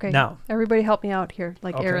 Okay. Now, everybody help me out here.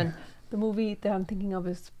 Like okay. Aaron, the movie that I'm thinking of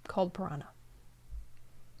is called Piranha.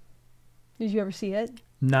 Did you ever see it?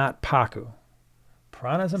 Not pacu.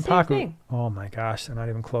 Piranhas and same pacu. Thing. Oh my gosh, they're not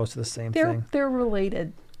even close to the same thing. They're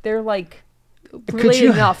related. They're like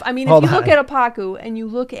related enough. I mean, if you look at a pacu and you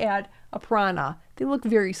look at a piranha, they look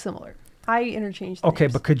very similar. I interchange the Okay,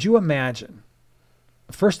 names. but could you imagine?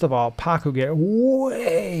 First of all, pacu get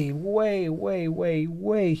way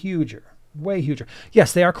huger. Way huger.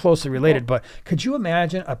 Yes, they are closely related, but could you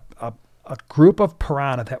imagine a group of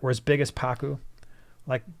piranha that were as big as pacu?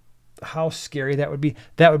 Like, how scary that would be.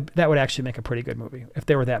 That would actually make a pretty good movie if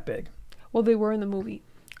they were that big. Well, they were in the movie.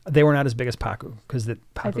 They were not as big as pacu because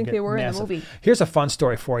I think they were massive. in the movie. Here's a fun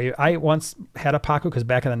story for you. I once had a pacu because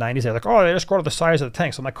back in the 90s, they're like, oh, they just grow to the size of the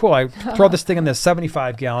tank. So I'm like, cool. I throw this thing in this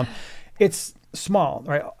 75 gallon. It's small,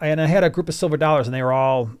 right? And I had a group of silver dollars, and they were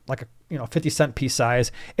all like 50-cent piece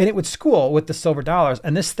size, and it would school with the silver dollars.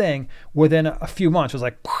 And this thing, within a few months, was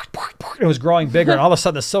like, it was growing bigger, and all of a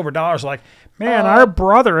sudden the silver dollars were like, man, our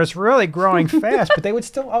brother is really growing fast. But they would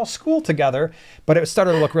still all school together, but it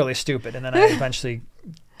started to look really stupid. And then I eventually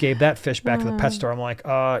gave that fish back to the pet store. I'm like,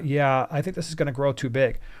 yeah, I think this is going to grow too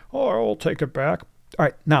big. Oh, I'll take it back. All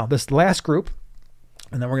right, now this last group,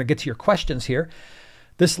 and then we're going to get to your questions here.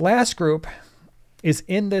 This last group, is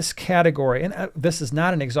in this category. And this is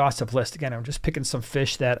not an exhaustive list. Again, I'm just picking some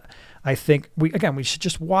fish that I think we should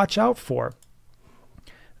just watch out for.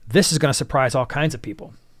 This is going to surprise all kinds of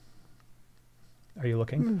people. Are you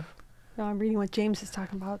looking? No, I'm reading what James is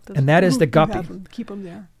talking about. And that is the guppy. Keep them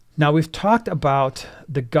there. Now, we've talked about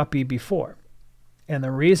the guppy before. And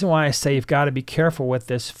the reason why I say you've got to be careful with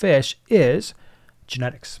this fish is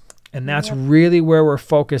genetics. And that's really where we're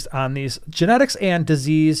focused on these genetics and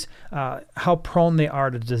disease, how prone they are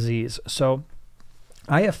to disease. So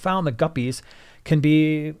I have found the guppies can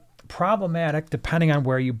be problematic depending on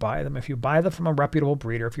where you buy them. If you buy them from a reputable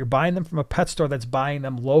breeder, if you're buying them from a pet store that's buying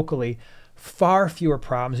them locally, far fewer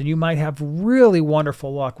problems, and you might have really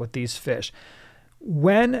wonderful luck with these fish.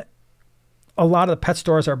 When a lot of the pet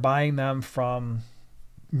stores are buying them from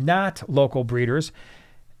not local breeders,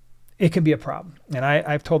 it can be a problem. And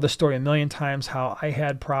I've told this story a million times how I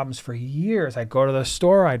had problems for years. I'd go to the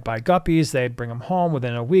store, I'd buy guppies, they'd bring them home.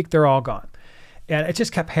 Within a week, they're all gone. And it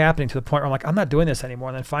just kept happening to the point where I'm like, I'm not doing this anymore.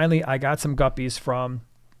 And then finally, I got some guppies from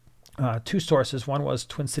two sources. One was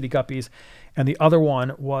Twin City Guppies, and the other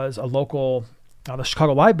one was a local, the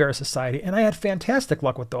Chicago Live Bear Society. And I had fantastic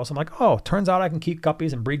luck with those. I'm like, oh, turns out I can keep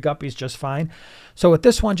guppies and breed guppies just fine. So with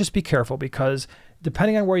this one, just be careful, because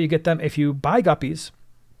depending on where you get them, if you buy guppies,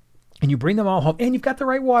 and you bring them all home, and you've got the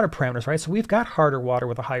right water parameters, right? So we've got harder water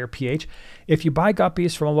with a higher pH. If you buy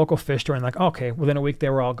guppies from a local fish store and like, okay, within a week they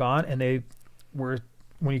were all gone, and they were,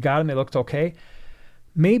 when you got them, they looked okay,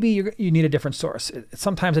 maybe you need a different source.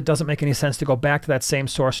 Sometimes it doesn't make any sense to go back to that same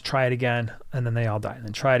source, try it again, and then they all die. And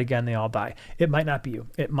then try it again, they all die. It might not be you.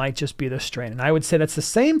 It might just be the strain. And I would say that's the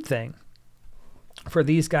same thing for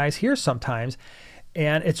these guys here sometimes.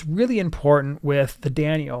 And it's really important with the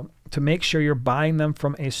Daniel to make sure you're buying them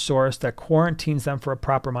from a source that quarantines them for a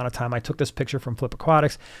proper amount of time. I took this picture from Flip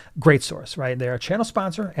Aquatics. Great source, right? They're a channel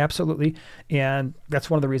sponsor, absolutely. And that's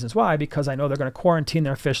one of the reasons why, because I know they're going to quarantine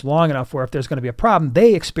their fish long enough where if there's going to be a problem,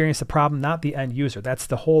 they experience the problem, not the end user. That's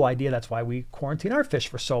the whole idea. That's why we quarantine our fish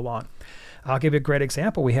for so long. I'll give you a great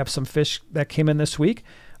example. We have some fish that came in this week.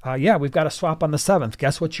 We've got a swap on the 7th.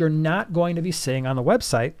 Guess what you're not going to be seeing on the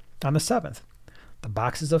website on the 7th? The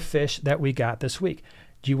boxes of fish that we got this week.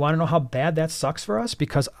 Do you want to know how bad that sucks for us?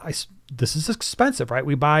 Because this is expensive, right?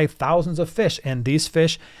 We buy thousands of fish, and these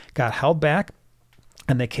fish got held back,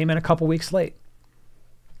 and they came in a couple weeks late.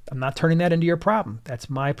 I'm not turning that into your problem. That's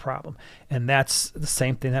my problem. And that's the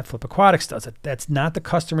same thing that Flip Aquatics does. That's not the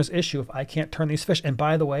customer's issue if I can't turn these fish. And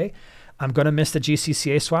by the way, I'm going to miss the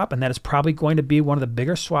GCCA swap, and that is probably going to be one of the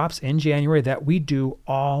bigger swaps in January that we do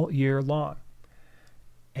all year long.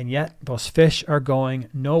 And yet those fish are going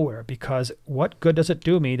nowhere, because what good does it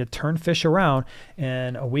do me to turn fish around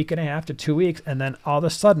in a week and a half to 2 weeks, and then all of a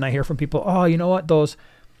sudden I hear from people, oh, you know what, those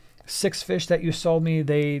 6 fish that you sold me,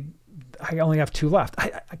 I only have 2 left.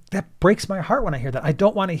 That breaks my heart when I hear that. I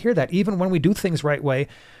don't want to hear that. Even when we do things right way,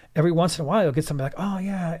 every once in a while you'll get somebody like, oh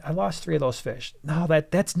yeah, I lost 3 of those fish. No,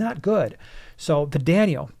 that's not good. So the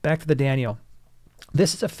Daniel, back to the Daniel.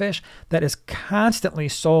 This is a fish that is constantly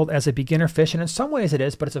sold as a beginner fish, and in some ways it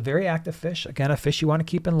is, but it's a very active fish. Again, a fish you want to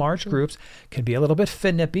keep in large groups, can be a little bit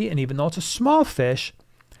fin nippy, and even though it's a small fish,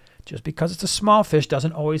 just because it's a small fish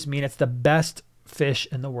doesn't always mean it's the best fish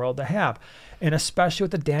in the world to have. And especially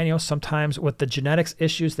with the Daniel, sometimes with the genetics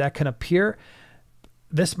issues that can appear,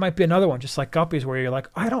 this might be another one, just like guppies, where you're like,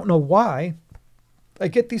 I don't know why I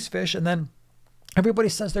get these fish, and then everybody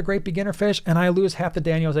says they're great beginner fish, and I lose half the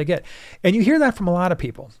Daniels I get. And you hear that from a lot of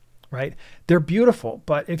people, right? They're beautiful,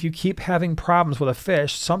 but if you keep having problems with a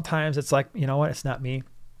fish, sometimes it's like, you know what, it's not me.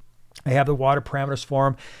 I have the water parameters for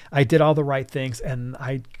them. I did all the right things, and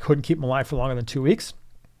I couldn't keep them alive for longer than 2 weeks.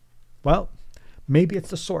 Well, maybe it's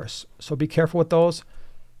the source. So be careful with those.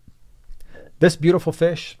 This beautiful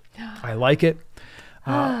fish, I like it.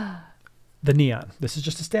 The neon. This is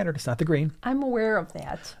just a standard. It's not the green. I'm aware of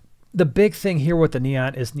that. The big thing here with the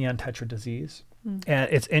neon is neon tetra disease. And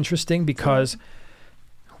it's interesting because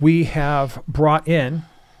we have brought in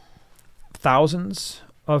thousands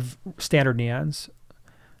of standard neons,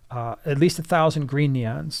 at least 1,000 green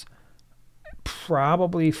neons,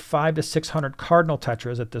 probably 500 to 600 cardinal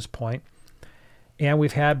tetras at this point. And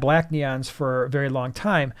we've had black neons for a very long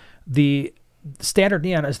time. The standard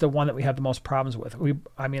neon is the one that we have the most problems with.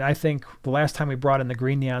 I think the last time we brought in the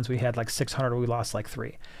green neons, we had like 600, we lost like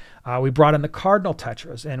 3. We brought in the cardinal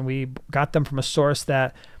tetras, and we got them from a source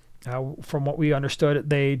that, from what we understood,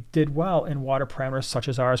 they did well in water parameters such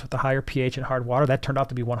as ours with the higher pH and hard water. That turned out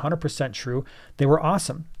to be 100% true. They were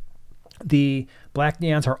awesome. The black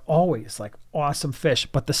neons are always like awesome fish,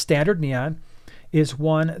 but the standard neon is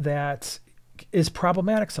one that is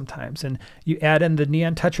problematic sometimes. And you add in the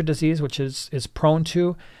neon tetra disease, which is prone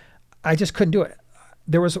to, I just couldn't do it.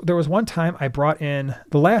 There was one time the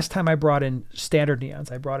last time I brought in standard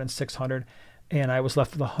neons, I brought in 600 and I was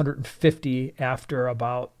left with 150 after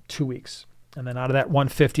about 2 weeks. And then out of that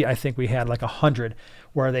 150, I think we had like 100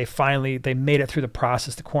 where they made it through the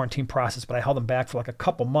process, the quarantine process, but I held them back for like a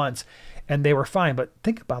couple months and they were fine. But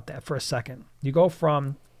think about that for a second. You go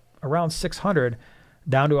from around 600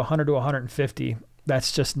 down to 100 to 150.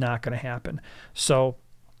 That's just not going to happen. So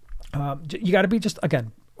you got to be just,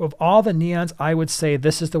 again, of all the neons, I would say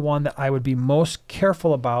this is the one that I would be most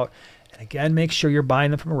careful about. And again, make sure you're buying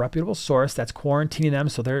them from a reputable source that's quarantining them.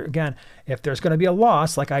 So there, again, if there's going to be a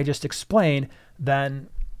loss, like I just explained, then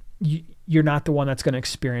you're not the one that's going to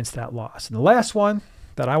experience that loss. And the last one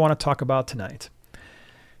that I want to talk about tonight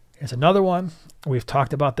is another one. We've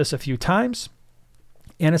talked about this a few times,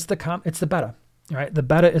 and it's the betta. Right? The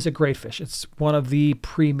betta is a great fish. It's one of the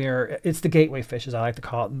premier, it's the gateway fish, as I like to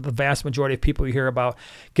call it. The vast majority of people you hear about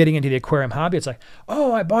getting into the aquarium hobby, it's like,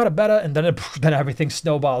 oh, I bought a betta, and then everything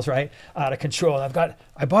snowballs, right, out of control. I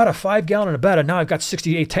bought a 5-gallon and a betta, now I've got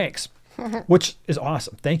 68 tanks, which is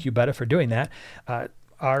awesome. Thank you, betta, for doing that.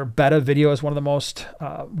 Our betta video is one of the most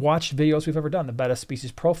watched videos we've ever done, the betta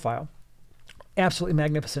species profile. Absolutely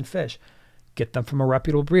magnificent fish. Get them from a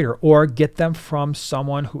reputable breeder or get them from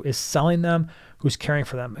someone who is selling them, who's caring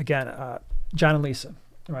for them. Again, John and Lisa,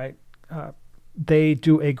 right? They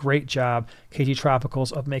do a great job, KG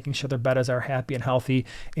Tropicals, of making sure their bettas are happy and healthy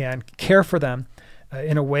and care for them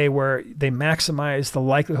in a way where they maximize the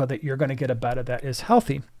likelihood that you're going to get a betta that is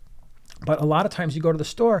healthy. But a lot of times you go to the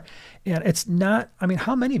store and it's not, I mean,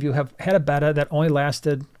 how many of you have had a betta that only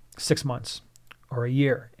lasted 6 months? Or a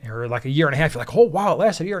year, or like a year and a half? You're like, oh, wow, it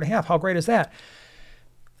lasted a year and a half. How great is that?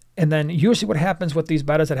 And then usually what happens with these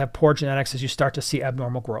bettas that have poor genetics is you start to see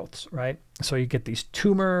abnormal growths, right? So you get these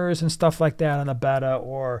tumors and stuff like that on the betta,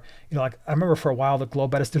 or, like I remember for a while the glow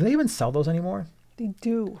bettas, do they even sell those anymore? They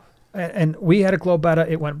do. And we had a glow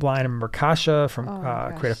betta. It went blind. I remember Kasha from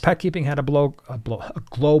Creative Pet Keeping had a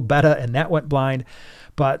glow betta, and that went blind.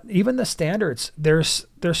 But even the standards, there's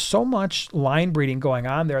so much line breeding going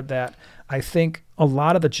on there that I think a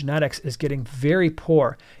lot of the genetics is getting very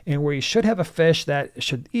poor. And where you should have a fish that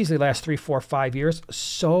should easily last 3, 4, 5 years,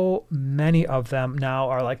 so many of them now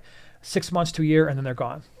are like 6 months to a year, and then they're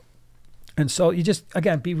gone. And so you just,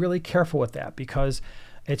 again, be really careful with that, because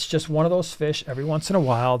it's just one of those fish every once in a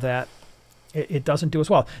while that it doesn't do as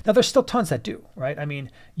well. Now, there's still tons that do, right? I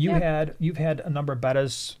mean, you've had a number of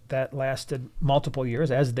bettas that lasted multiple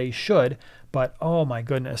years, as they should, but oh my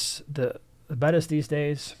goodness, the bettas these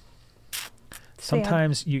days,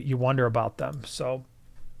 sometimes you wonder about them. So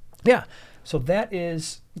yeah, so that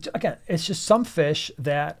is, again, it's just some fish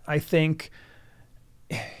that I think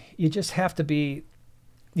you just have to be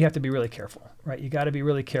really careful, right? You got to be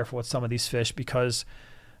really careful with some of these fish, because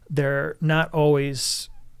they're not always,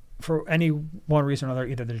 for any one reason or another,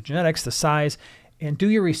 either the genetics, the size, and do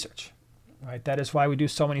your research, right? That is why we do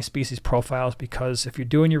so many species profiles, because if you're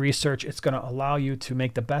doing your research, it's going to allow you to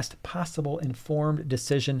make the best possible informed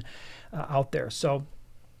decision out there. So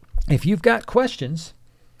if you've got questions,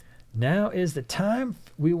 now is the time.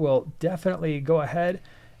 We will definitely go ahead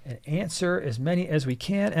and answer as many as we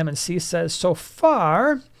can. M&C says, so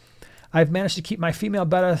far, I've managed to keep my female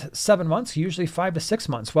betta 7 months, usually 5 to 6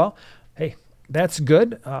 months. Well, hey, that's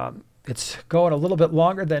good. It's going a little bit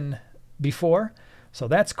longer than before, so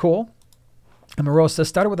that's cool. And Moreau says,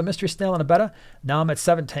 started with a mystery snail and a betta. Now I'm at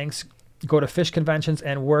 7 tanks, go to fish conventions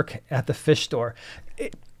and work at the fish store.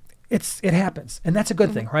 It happens, and that's a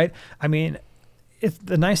good thing, right? I mean,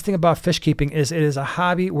 the nice thing about fish keeping is it is a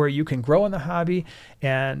hobby where you can grow in the hobby,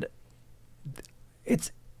 and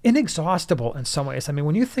it's inexhaustible in some ways. I mean,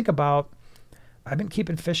 when you think about, I've been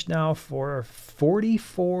keeping fish now for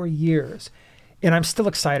 44 years, and I'm still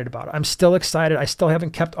excited about it. I'm still excited. I still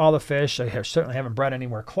haven't kept all the fish. I certainly haven't bred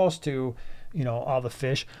anywhere close to, all the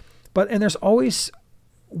fish. And there's always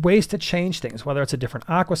ways to change things, whether it's a different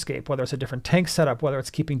aquascape, whether it's a different tank setup, whether it's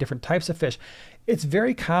keeping different types of fish. It's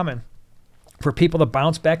very common for people to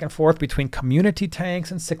bounce back and forth between community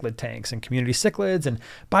tanks and cichlid tanks, and community cichlids and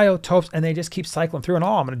biotopes, and they just keep cycling through. And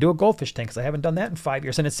I'm going to do a goldfish tank because I haven't done that in 5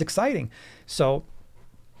 years, and it's exciting. So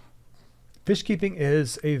fish keeping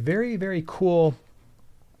is a very, very cool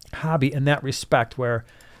hobby in that respect, where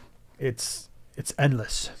it's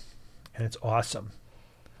endless and it's awesome.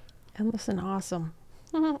 Endless and awesome.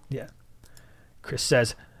 Yeah. Chris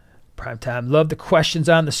says, prime time. Love the questions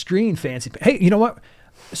on the screen, Fancy. Hey, you know what?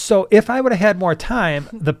 So if I would have had more time,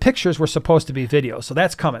 the pictures were supposed to be videos. So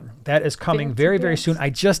that's coming. That is coming very, very soon. I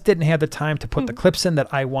just didn't have the time to put the clips in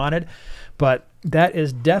that I wanted, but that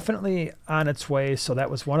is definitely on its way. So that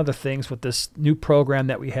was one of the things with this new program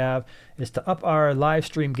that we have, is to up our live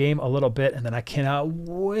stream game a little bit. And then I cannot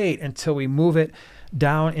wait until we move it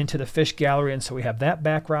down into the fish gallery. And so we have that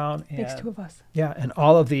background. And, Takes two of us. Yeah. And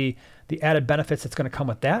all of the added benefits that's going to come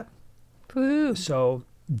with that. Ooh. So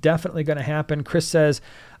definitely going to happen. Chris says,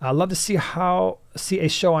 I'd love to see a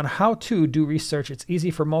show on how to do research. It's easy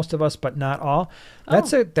for most of us, but not all.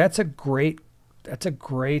 That's a great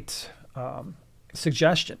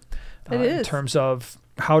suggestion. In terms of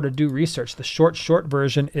how to do research. The short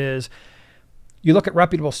version is you look at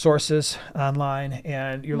reputable sources online,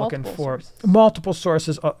 and you're looking for multiple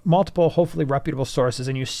sources, multiple hopefully reputable sources,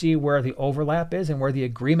 and you see where the overlap is and where the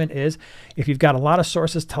agreement is. If you've got a lot of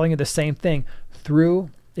sources telling you the same thing through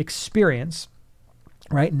experience,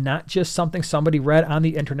 right? Not just something somebody read on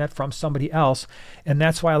the internet from somebody else. And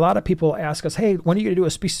that's why a lot of people ask us, hey, when are you going to do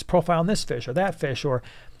a species profile on this fish or that fish? Or,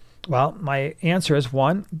 well, my answer is,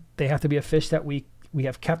 one, they have to be a fish that we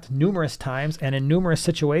have kept numerous times and in numerous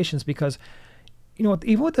situations, because you know,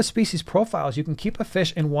 even with the species profiles, you can keep a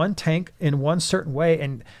fish in one tank in one certain way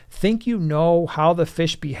and think you know how the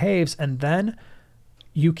fish behaves, and then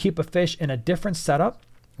you keep a fish in a different setup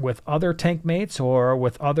with other tank mates or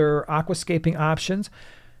with other aquascaping options,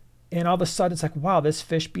 and all of a sudden it's like, wow, this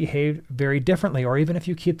fish behaved very differently. Or even if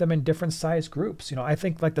you keep them in different size groups, you know, I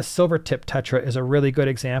think like the silver tip tetra is a really good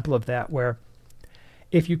example of that, where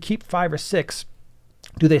if you keep 5 or 6,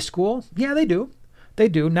 do they school? Yeah, they do. They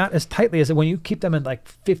do, not as tightly as when you keep them in like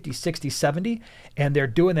 50, 60, 70, and they're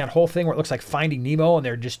doing that whole thing where it looks like Finding Nemo, and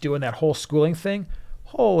they're just doing that whole schooling thing.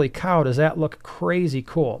 Holy cow, does that look crazy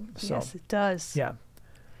cool. So, yes, it does. Yeah.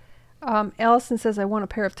 Allison says, I want a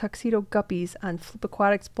pair of tuxedo guppies on Flip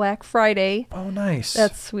Aquatics Black Friday. Oh, nice.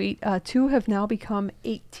 That's sweet. 2 have now become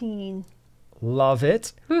 18. Love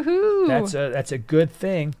it. Woohoo. That's a good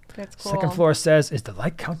thing. That's cool. Second floor says, is the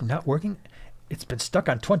light counter not working? It's been stuck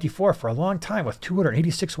on 24 for a long time with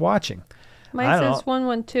 286 watching. Mine says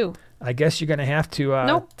 112. I guess you're going to have to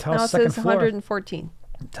tell now second it says floor. 114.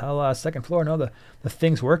 Tell second floor, no, the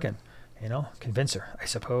thing's working. You know, convince her, I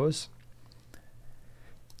suppose.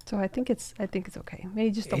 So I think it's okay.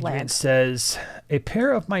 Maybe just a Adrian lag. says, a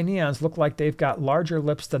pair of my neons look like they've got larger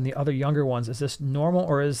lips than the other younger ones. Is this normal,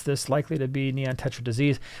 or is this likely to be neon tetra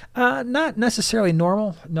disease? Not necessarily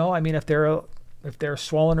normal. No, I mean, if they're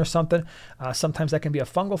swollen or something, sometimes that can be a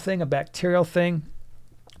fungal thing, a bacterial thing.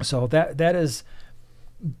 So that is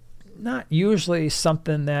not usually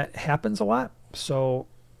something that happens a lot. So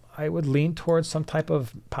I would lean towards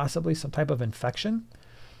possibly some type of infection,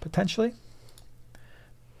 potentially.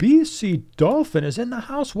 BC Dolphin is in the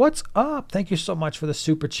house. What's up? Thank you so much for the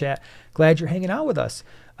super chat. Glad you're hanging out with us.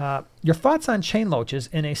 Your thoughts on chain loaches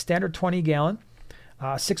in a standard 20-gallon,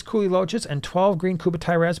 6 coolie loaches, and 12 green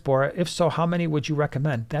Kubutai rasbora? If so, how many would you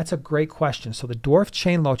recommend? That's a great question. So the dwarf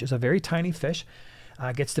chain loach is a very tiny fish.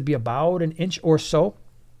 Gets to be about an inch or so.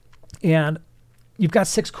 And you've got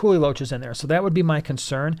 6 coolie loaches in there. So that would be my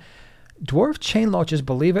concern. Dwarf chain loaches,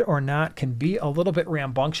 believe it or not, can be a little bit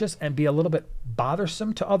rambunctious and be a little bit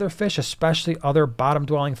bothersome to other fish, especially other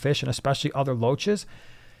bottom-dwelling fish and especially other loaches.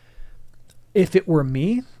 If it were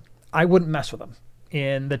me, I wouldn't mess with them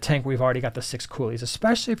in the tank where we've already got the 6 coolies,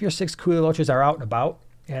 especially if your 6 coolie loaches are out and about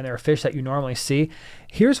and they're fish that you normally see.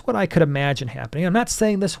 Here's what I could imagine happening. I'm not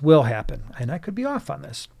saying this will happen, and I could be off on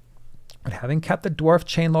this. But having kept the dwarf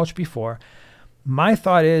chain loach before, my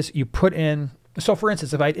thought is you put in, so for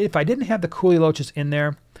instance, if I didn't have the coolie loaches in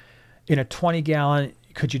there in a 20-gallon,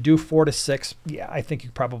 could you do 4 to 6? Yeah, I think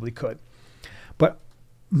you probably could. But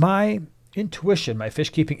my intuition, my fish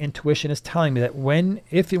keeping intuition is telling me that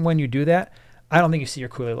if and when you do that, I don't think you see your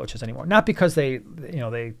coolie loaches anymore. Not because they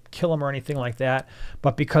kill them or anything like that,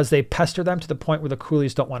 but because they pester them to the point where the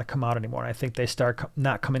coolies don't want to come out anymore. And I think they start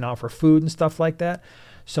not coming out for food and stuff like that.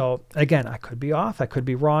 So again, I could be off. I could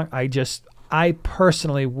be wrong. I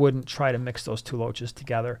personally wouldn't try to mix those 2 loaches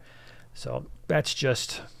together. So that's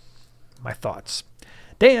just my thoughts.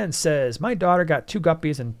 Dan says, my daughter got 2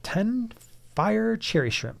 guppies and 10 fire cherry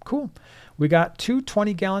shrimp. Cool. We got 2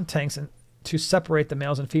 20-gallon tanks to separate the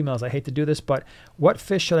males and females. I hate to do this, but what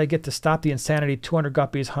fish should I get to stop the insanity? 200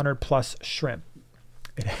 guppies, 100 plus shrimp.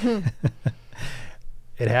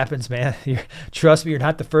 It happens, man. Trust me, you're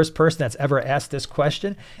not the first person that's ever asked this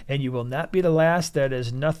question, and you will not be the last. That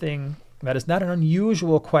is not an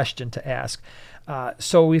unusual question to ask.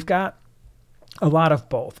 So we've got a lot of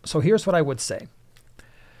both. So here's what I would say.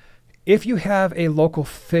 If you have a local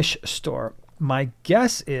fish store, my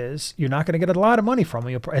guess is you're not going to get a lot of money from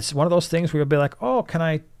them. It's one of those things where you'll be like, oh, can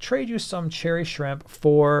I trade you some cherry shrimp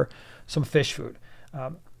for some fish food?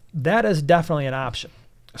 That is definitely an option.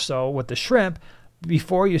 So with the shrimp,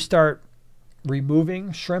 before you start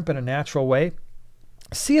removing shrimp in a natural way,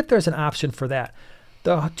 see if there's an option for that.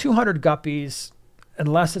 The 200 guppies,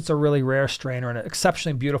 unless it's a really rare strain or an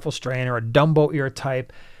exceptionally beautiful strain or a Dumbo ear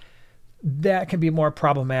type, that can be more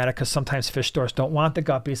problematic because sometimes fish stores don't want the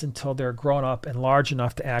guppies until they're grown up and large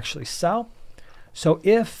enough to actually sell. So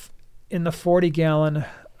if in the 40-gallon,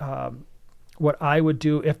 what I would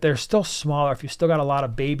do, if they're still smaller, if you still got a lot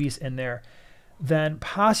of babies in there, then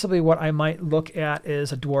possibly what I might look at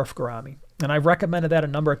is a dwarf gourami. And I've recommended that a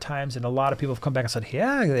number of times, and a lot of people have come back and said,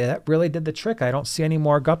 yeah, that really did the trick. I don't see any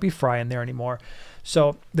more guppy fry in there anymore.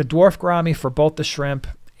 So the dwarf gourami for both the shrimp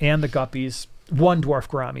and the guppies, one dwarf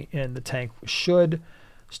gourami in the tank should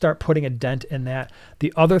start putting a dent in that.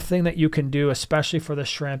 The other thing that you can do, especially for the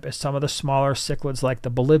shrimp, is some of the smaller cichlids like the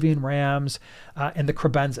Bolivian rams and the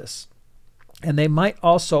crebensis. And they might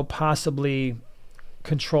also possibly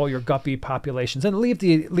control your guppy populations and leave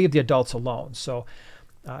the adults alone. So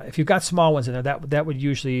if you've got small ones in there, that would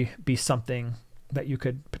usually be something that you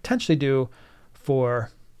could potentially do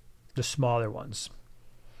for the smaller ones.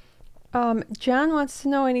 John wants to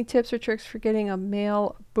know any tips or tricks for getting a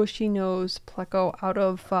male bushy nose pleco out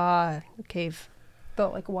of the cave,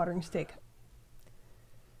 felt like a watering stick.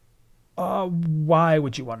 Why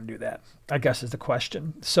would you want to do that, I guess is the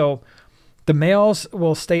question. So the males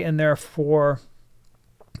will stay in there for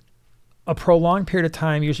a prolonged period of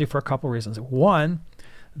time, usually for a couple reasons. One,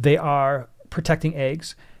 they are protecting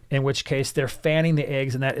eggs, in which case they're fanning the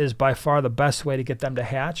eggs, and that is by far the best way to get them to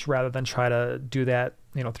hatch rather than try to do that,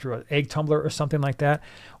 through an egg tumbler or something like that.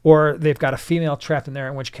 Or they've got a female trapped in there,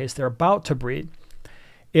 in which case they're about to breed.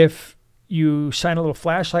 If you shine a little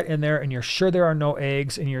flashlight in there and you're sure there are no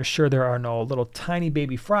eggs and you're sure there are no little tiny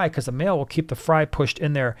baby fry, because the male will keep the fry pushed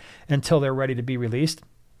in there until they're ready to be released.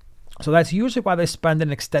 So that's usually why they spend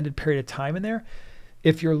an extended period of time in there.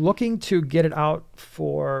 If you're looking to get it out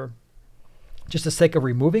for just the sake of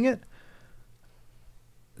removing it,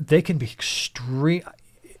 they can be extreme.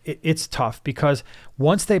 It's tough because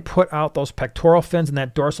once they put out those pectoral fins and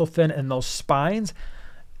that dorsal fin and those spines,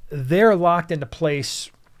 they're locked into place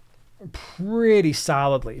pretty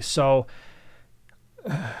solidly. So,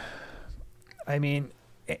 I mean,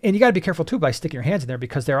 and you got to be careful too by sticking your hands in there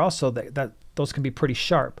because they're also those can be pretty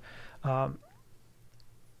sharp. And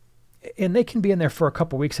they can be in there for a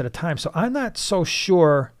couple weeks at a time. So I'm not so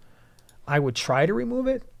sure I would try to remove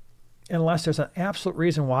it unless there's an absolute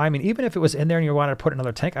reason why. I mean, even if it was in there and you wanted to put it in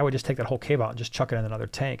another tank, I would just take that whole cave out and just chuck it in another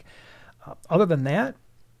tank. Other than that,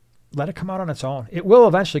 let it come out on its own. It will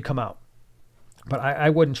eventually come out, but I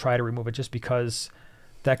wouldn't try to remove it just because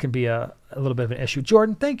that can be a little bit of an issue.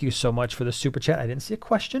 Jordan, thank you so much for the super chat. I didn't see a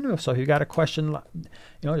question. So if you got a question,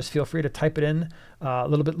 just feel free to type it in a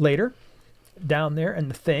little bit later down there in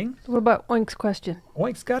the thing. What about Oink's question?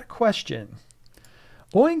 Oink's got a question.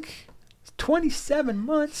 Oink, 27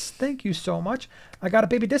 months. Thank you so much. I got a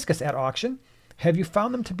baby discus at auction. Have you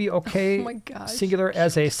found them to be okay, oh my gosh, singular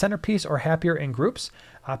as a centerpiece or happier in groups?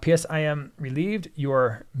 P.S. I am relieved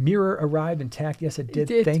your mirror arrived intact. Yes, it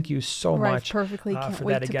did. Thank you so much perfectly. For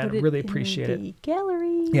that again. Really appreciate it.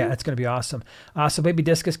 Gallery. Yeah, it's going to be awesome. So baby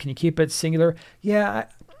discus, can you keep it singular? Yeah,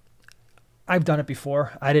 I've done it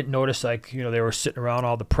before. I didn't notice they were sitting around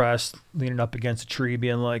all depressed, leaning up against a tree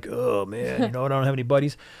being like, oh man, I don't have any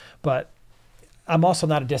buddies. But I'm also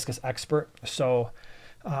not a discus expert. So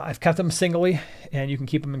I've kept them singly and you can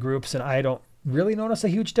keep them in groups and I don't really notice a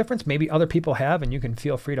huge difference. Maybe other people have, and you can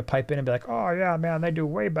feel free to pipe in and be like, oh yeah, man, they do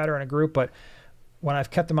way better in a group. But when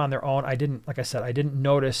I've kept them on their own, I didn't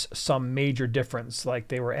notice some major difference, like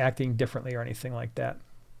they were acting differently or anything like that.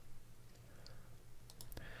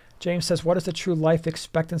 James says, what is the true life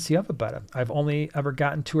expectancy of a betta? I've only ever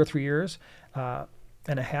gotten 2 or 3 years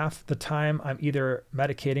and a half. The time I'm either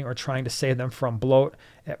medicating or trying to save them from bloat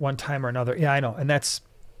at one time or another. Yeah, I know. And that's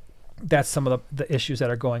some of the issues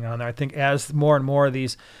that are going on there. I think as more and more of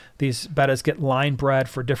these bettas get line bred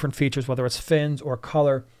for different features, whether it's fins or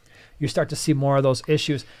color, you start to see more of those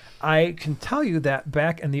issues. I can tell you that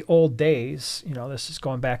back in the old days, this is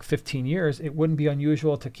going back 15 years, it wouldn't be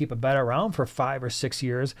unusual to keep a betta around for 5 or 6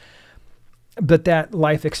 years. But that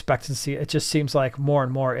life expectancy, it just seems like more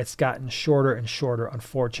and more it's gotten shorter and shorter,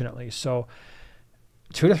 unfortunately. So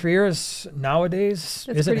 2 to 3 years nowadays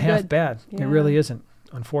isn't half bad. Yeah. It really isn't,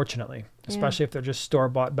 unfortunately, especially if they're just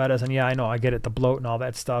store-bought bettas. And yeah, I know, I get it. The bloat and all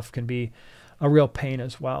that stuff can be a real pain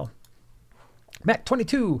as well.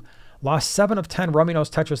 Mac22 lost 7 of 10 rummy nose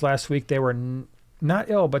tetras last week. They were not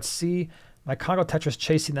ill, but see My Congo tetras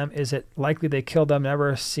chasing them. Is it likely they killed them?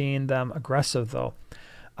 Never seen them aggressive though.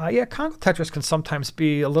 Yeah, Congo tetras can sometimes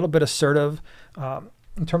be a little bit assertive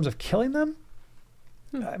in terms of killing them.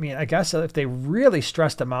 I mean, I guess if they really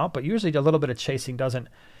stressed them out, but usually a little bit of chasing doesn't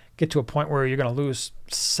get to a point where you're going to lose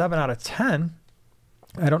 7 out of 10.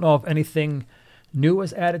 I don't know if anything new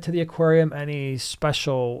was added to the aquarium, any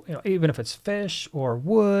special, even if it's fish or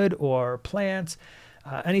wood or plants,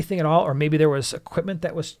 anything at all, or maybe there was equipment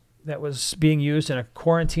that was being used in a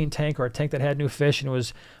quarantine tank or a tank that had new fish and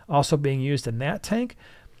was also being used in that tank.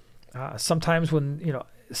 Sometimes when,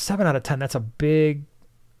 7 out of 10, that's a big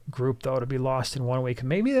group though to be lost in 1 week. And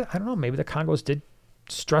maybe, I don't know, maybe the Congos did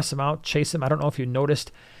stress them out, chase them. I don't know if you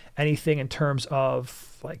noticed anything in terms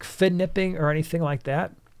of like fin nipping or anything like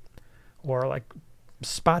that, or like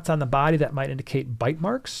spots on the body that might indicate bite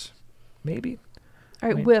marks, maybe.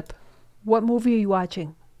 All right, Whip, what movie are you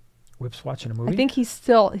watching? Whip's watching a movie? I think he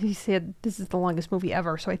said this is the longest movie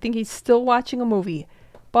ever, so I think he's still watching a movie,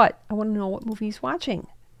 but I want to know what movie he's watching.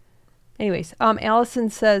 Anyways,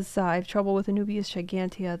 Allison says, I have trouble with Anubias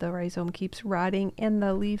gigantea. The rhizome keeps rotting and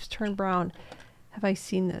the leaves turn brown. Have I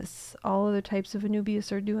seen this? All other types of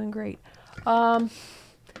Anubias are doing great.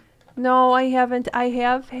 No, I haven't. I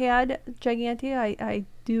have had gigantea. I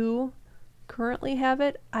do currently have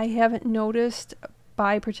it. I haven't noticed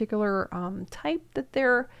by particular type that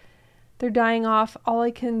they're dying off. All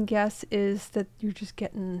I can guess is that you're just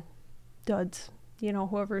getting duds.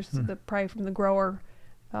 Whoever's probably from the grower.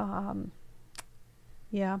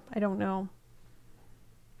 Yeah, I don't know.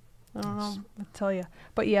 I don't know. I'll tell you.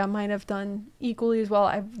 But yeah, mine have done equally as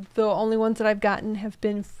well. The only ones that I've gotten have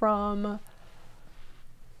been from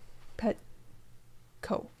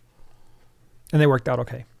Petco. And they worked out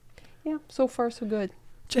okay. Yeah, so far so good.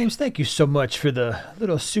 James, thank you so much for the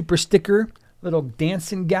little super sticker, little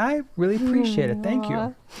dancing guy. Really appreciate it. Thank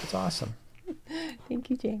you. It's awesome. Thank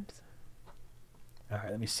you, James. All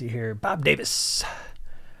right, let me see here. Bob Davis.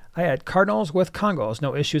 I had Cardinals with Congos.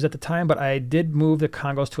 No issues at the time, but I did move the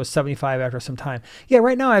Congos to a 75 after some time. Yeah,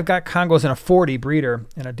 right now I've got Congos in a 40 breeder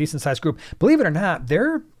in a decent-sized group. Believe it or not,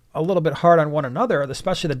 they're a little bit hard on one another,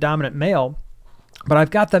 especially the dominant male. But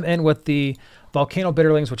I've got them in with the volcano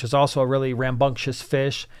bitterlings, which is also a really rambunctious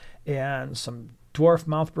fish, and some dwarf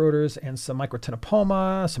mouth brooders, and some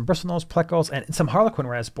microtinopoma, some bristlenose plecos, and some harlequin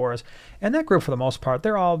rasboras. And that group, for the most part,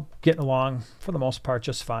 they're all getting along, for the most part,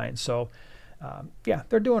 just fine. So, yeah,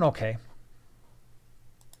 they're doing okay.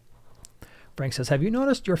 Frank says, have you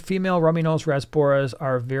noticed your female rummy nose rasboras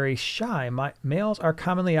are very shy? My males are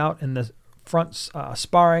commonly out in the front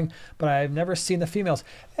sparring, but I've never seen the females.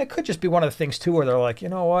 It could just be one of the things too where they're like, you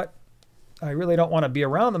know what, I really don't want to be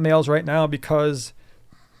around the males right now because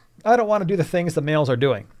I don't want to do the things the males are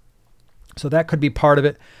doing. So that could be part of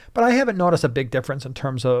it, but I haven't noticed a big difference in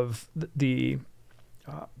terms of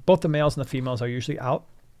both the males and the females are usually out.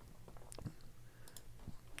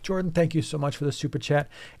 Jordan, thank you so much for the super chat.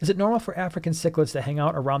 Is it normal for African cichlids to hang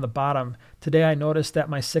out around the bottom? Today I noticed that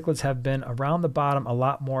my cichlids have been around the bottom a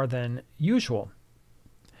lot more than usual.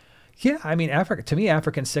 Yeah, I mean, to me,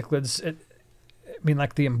 African cichlids,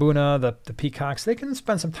 like the mbuna, the peacocks, they can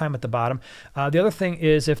spend some time at the bottom. The other thing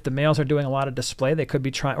is if the males are doing a lot of display, they could be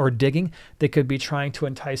trying, or digging, they could be trying to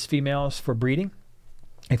entice females for breeding.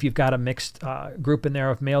 If you've got a mixed group in there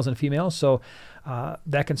of males and females. So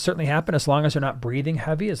that can certainly happen as long as they're not breathing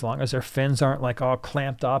heavy, as long as their fins aren't like all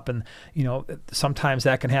clamped up. And, sometimes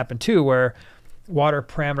that can happen too, where water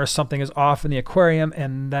parameters, something is off in the aquarium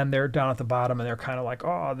and then they're down at the bottom and they're kind of like, oh,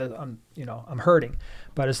 I'm hurting.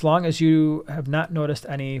 But as long as you have not noticed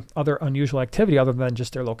any other unusual activity other than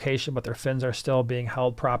just their location, but their fins are still being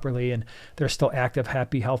held properly and they're still active,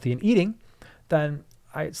 happy, healthy, and eating, then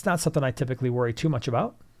it's not something I typically worry too much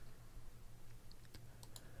about.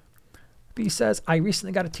 B says, I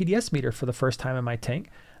recently got a TDS meter for the first time in my tank,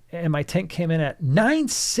 and my tank came in at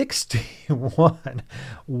 961.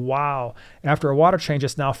 Wow. After a water change,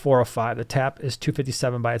 it's now 405. The tap is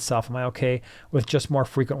 257 by itself. Am I okay with just more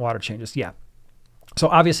frequent water changes? Yeah. So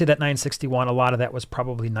obviously that 961, a lot of that was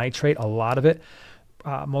probably nitrate, a lot of it,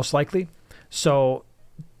 most likely. So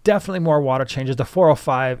definitely more water changes. The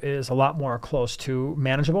 405 is a lot more close to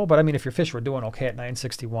manageable. But I mean, if your fish were doing okay at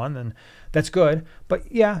 961, then that's good.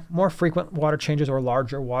 But yeah, more frequent water changes or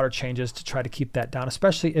larger water changes to try to keep that down,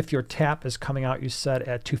 especially if your tap is coming out, you said,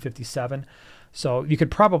 at 257. So you could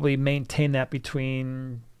probably maintain that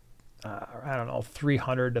between,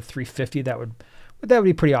 300 to 350. That would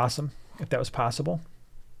be pretty awesome if that was possible.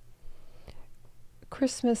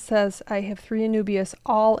 Christmas says, I have 3 Anubias,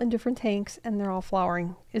 all in different tanks, and they're all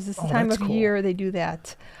flowering. Is this the time of year they do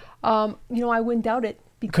that? I wouldn't doubt it.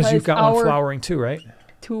 Because you've got one flowering too, right?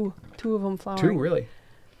 Two 2 of them flowering. 2, really?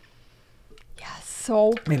 Yes.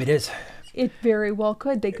 So maybe it is. It very well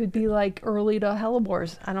could. They could be like early to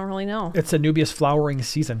hellebores. I don't really know. It's Anubias flowering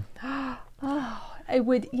season. Oh, it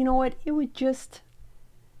would. You know what? It would just.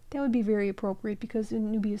 That would be very appropriate because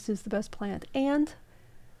Anubias is the best plant, and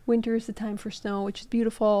winter is the time for snow, which is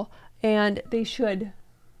beautiful, and they should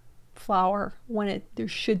flower when there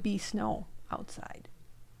should be snow outside.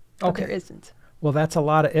 But there isn't. Well, that's a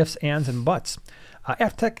lot of ifs, ands, and buts.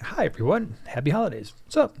 Aftech, hi everyone. Happy holidays.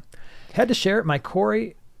 What's up? Had to share my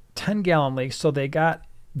Corey 10-gallon leak, so they got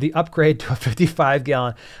the upgrade to a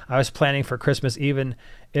 55-gallon. I was planning for Christmas, even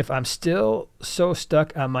if I'm still so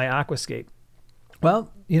stuck on my aquascape.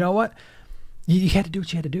 Well, you know what? You had to do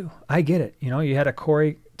what you had to do. I get it. You know, you had a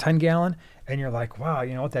Corey 10-gallon, and you're like, wow,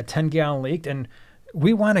 you know what? That 10-gallon leaked, and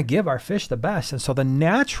we want to give our fish the best. And so the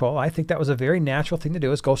natural, I think that was a very natural thing to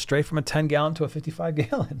do, is go straight from a 10-gallon to a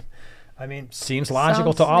 55-gallon. I mean, seems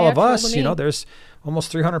logical to all of us. You know, there's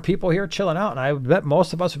almost 300 people here chilling out, and I bet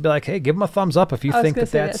most of us would be like, hey, give them a thumbs up if you think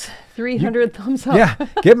that's 300 thumbs up. Yeah,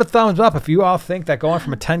 give them a thumbs up if you all think that going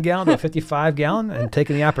from a 10-gallon to a 55-gallon and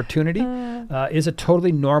taking the opportunity is a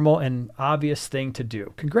totally normal and obvious thing to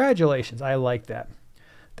do. Congratulations. I like that.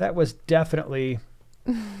 That was definitely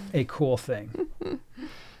a cool thing.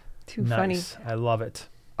 Too funny. I love it.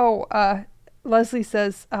 Oh, Leslie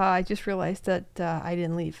says, I just realized that I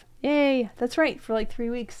didn't leave. Yay. That's right. For like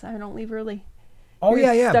 3 weeks, I don't leave early. Oh,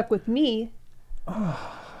 You're stuck with me.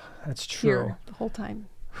 Oh, that's true. Here the whole time.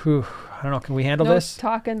 Whew. I don't know. Can we handle no this?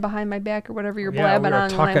 Talking behind my back or whatever you're blabbing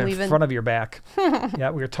on when I'm leaving. In front of your back.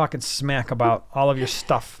 Yeah, we were talking smack about all of your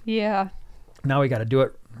stuff. Yeah. Now we got to do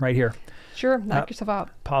it right here. Sure. Knock yourself out.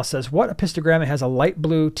 Paul says, what apistogramma has a light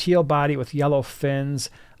blue teal body with yellow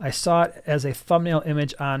fins? I saw it as a thumbnail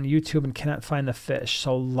image on YouTube and cannot find the fish.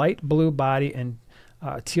 So light blue body and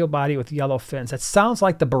teal body with yellow fins. That sounds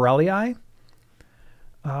like the Borellii.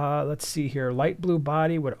 Let's see here. Light blue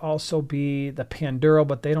body would also be the Panduro,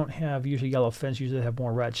 but they don't have usually yellow fins. Usually they have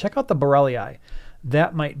more red. Check out the Borellii.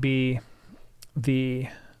 That might be the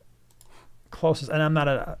closest. And I'm not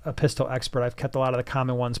a pistil expert. I've kept a lot of the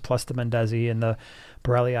common ones plus the Mendezi and the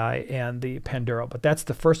Borellii and the Panduro. But that's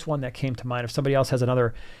the first one that came to mind. If somebody else has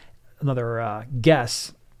another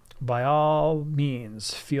guess, by all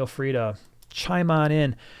means, feel free to chime on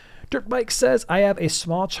in. Dirt Bike says, I have a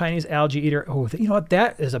small Chinese algae eater. Oh, you know what?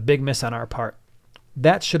 That is a big miss on our part.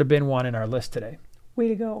 That should have been one in our list today. Way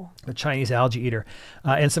to go. The Chinese algae eater.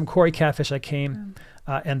 And some Cory catfish. I came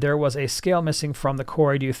and there was a scale missing from the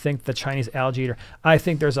Cory. Do you think the Chinese algae eater? I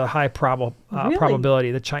think there's a high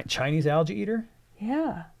probability. The Chinese algae eater?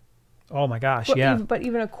 Yeah. Oh my gosh, but yeah. But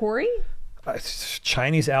even a Cory?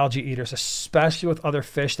 Chinese algae eaters, especially with other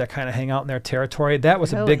fish that kind of hang out in their territory. That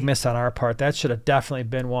was a big miss on our part. That should have definitely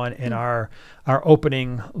been one in our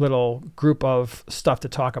opening little group of stuff to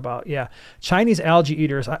talk about. Yeah, Chinese algae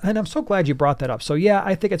eaters, and I'm so glad you brought that up. So yeah,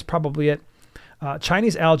 I think it's probably it.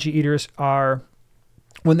 Chinese algae eaters are,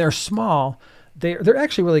 when they're small, they're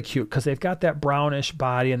actually really cute because they've got that brownish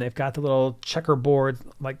body and they've got the little checkerboard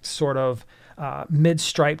like sort of mid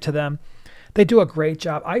stripe to them. They do a great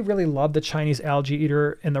job. I really love the Chinese algae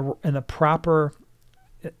eater in the proper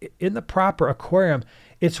aquarium.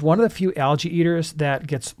 It's one of the few algae eaters that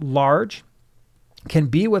gets large, can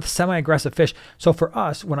be with semi-aggressive fish. So for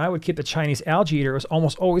us, when I would keep the Chinese algae eater, it was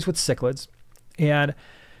almost always with cichlids, and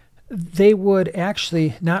they would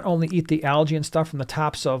actually not only eat the algae and stuff from the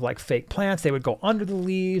tops of like fake plants, they would go under the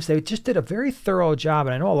leaves. They just did a very thorough job.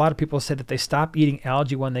 And I know a lot of people say that they stop eating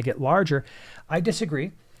algae when they get larger. I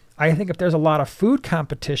disagree. I think if there's a lot of food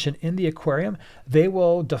competition in the aquarium, they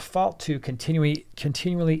will default to continually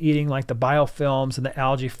eating like the biofilms and the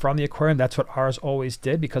algae from the aquarium. That's what ours always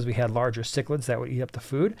did because we had larger cichlids that would eat up the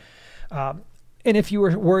food. And if you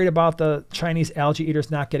were worried about the Chinese algae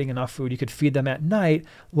eaters not getting enough food, you could feed them at night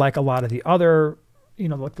like a lot of the other,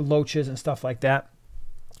 like the loaches and stuff like that,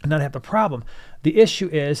 and not have the problem. The issue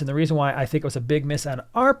is, and the reason why I think it was a big miss on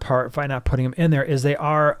our part by not putting them in there, is they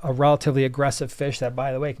are a relatively aggressive fish that,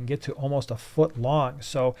 by the way, can get to almost a foot long.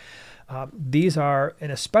 So these are,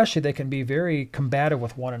 and especially they can be very combative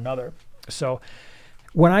with one another. So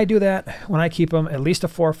when I do that, when I keep them at least a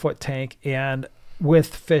 4-foot tank and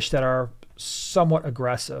with fish that are somewhat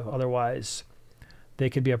aggressive, otherwise they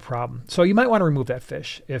could be a problem. So you might want to remove that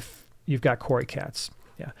fish if you've got Cory cats.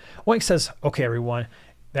 Yeah. Oink says, okay, everyone.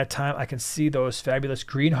 That time I can see those fabulous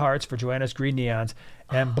green hearts for Joanna's green neons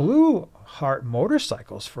and blue heart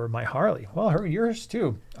motorcycles for my Harley. Well, yours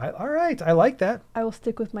too. All right. I like that. I will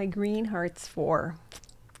stick with my green hearts for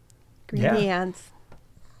green neons.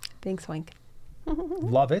 Thanks, Wink.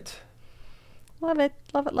 Love it. Love it.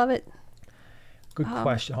 Love it. Love it. Good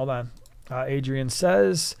question. Hold on. Adrian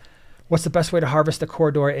says, what's the best way to harvest the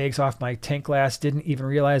Cordura eggs off my tank glass? Didn't even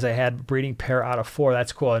realize I had breeding pair out of 4.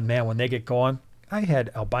 That's cool. And man, when they get going, I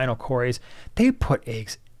had albino cories. They put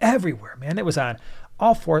eggs everywhere, man. It was on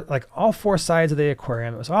all four sides of the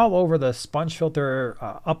aquarium. It was all over the sponge filter,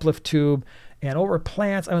 uplift tube, and over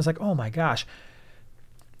plants. I was like, oh my gosh.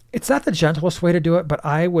 It's not the gentlest way to do it, but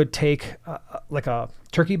I would take like a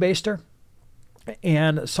turkey baster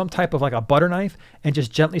and some type of like a butter knife and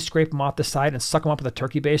just gently scrape them off the side and suck them up with a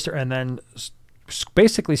turkey baster and then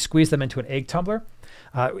basically squeeze them into an egg tumbler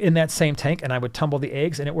in that same tank, and I would tumble the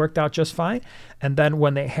eggs, and it worked out just fine. And then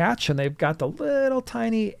when they hatch and they've got the little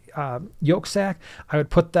tiny yolk sac, I would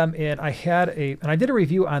put them in. I did a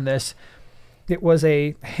review on this. It was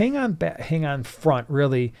a hang on front,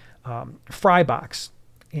 really, fry box,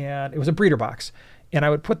 and it was a breeder box. And I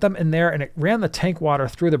would put them in there, and it ran the tank water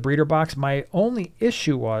through the breeder box. My only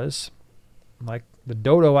issue was, like the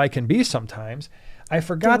dodo I can be sometimes, I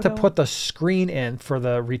forgot to put the screen in for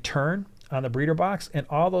the return on the breeder box, and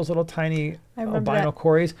all those little tiny albino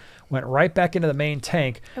cories went right back into the main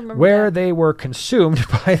tank where they were consumed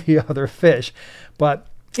by the other fish. But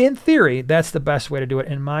in theory, that's the best way to do it,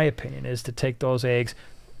 in my opinion, is to take those eggs,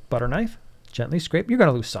 butter knife, gently scrape. You're going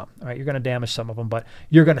to lose some, all right? You're going to damage some of them, but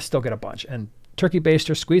you're going to still get a bunch. And turkey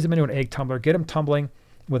baster, squeeze them into an egg tumbler, get them tumbling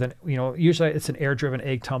with an, usually it's an air-driven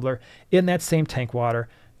egg tumbler in that same tank water.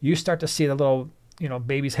 You start to see the little,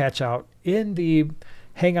 babies hatch out in the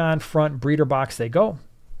hang on front breeder box. They go.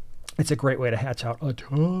 It's a great way to hatch out a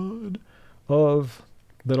ton of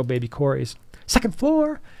little baby cories. Second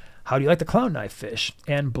floor. How do you like the clown knife fish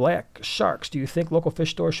and black sharks? Do you think local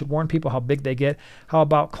fish stores should warn people how big they get? How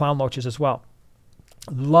about clown loaches as well?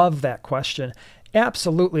 Love that question.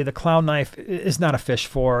 Absolutely, the clown knife is not a fish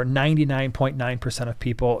for 99.9% of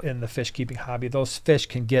people in the fish keeping hobby. Those fish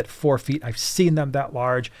can get 4 feet. I've seen them that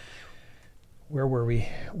large. Where were we?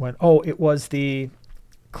 It was the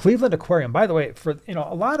Cleveland Aquarium. By the way, for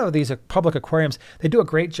a lot of these public aquariums, they do a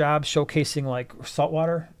great job showcasing like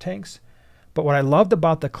saltwater tanks. But what I loved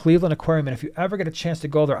about the Cleveland Aquarium, and if you ever get a chance to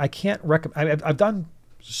go there, I can't recommend. I've done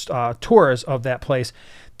tours of that place.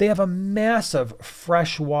 They have a massive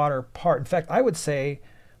freshwater part. In fact, I would say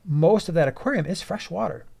most of that aquarium is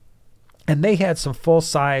freshwater. And they had some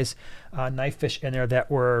full-size knife fish in there that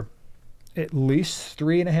were at least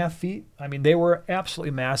 3.5 feet. I mean, they were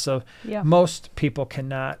absolutely massive. Yeah. Most people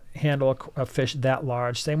cannot handle a fish that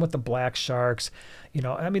large. Same with the black sharks.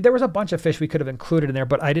 There was a bunch of fish we could have included in there,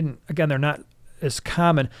 but I didn't. Again, they're not as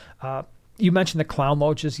common. You mentioned the clown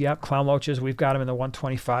loaches. Yep, clown loaches. We've got them in the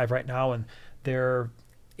 125 right now, and they're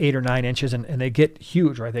 8 or 9 inches, and they get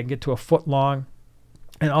huge, right? They can get to a foot long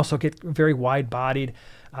and also get very wide-bodied.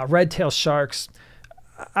 Red-tailed sharks,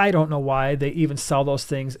 I don't know why they even sell those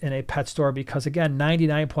things in a pet store because, again,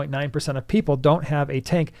 99.9% of people don't have a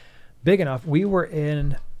tank big enough. We were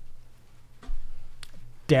in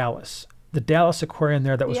Dallas, the Dallas Aquarium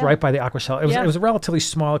there that was right by the Aquashell. It was a relatively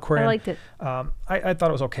small aquarium. I liked it. I thought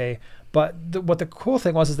it was okay. But what the cool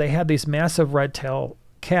thing was is they had these massive red-tailed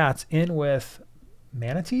cats in with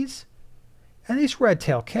manatees. And these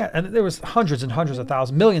red-tailed cats, and there was hundreds and hundreds of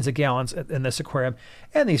thousands, millions of gallons in this aquarium.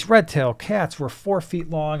 And these red-tailed cats were 4 feet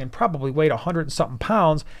long and probably weighed 100 and something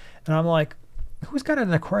pounds. And I'm like, who's got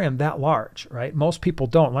an aquarium that large, right? Most people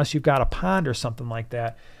don't, unless you've got a pond or something like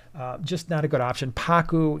that. Just not a good option.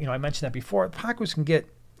 Pacu, I mentioned that before. Pacus can get,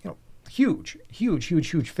 huge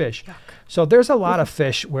fish. Yuck. So there's a lot of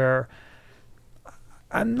fish where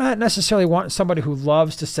I'm not necessarily somebody who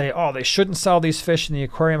loves to say, oh, they shouldn't sell these fish in the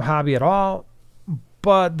aquarium hobby at all.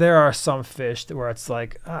 But there are some fish where it's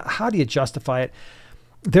like, how do you justify it?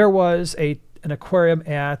 There was an aquarium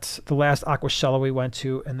at the last Aquashella we went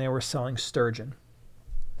to, and they were selling sturgeon.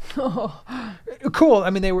 Oh. Cool. I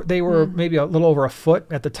mean, they were maybe a little over a foot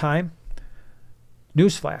at the time.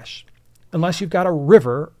 Newsflash. Unless you've got a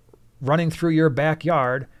river running through your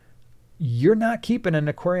backyard, you're not keeping an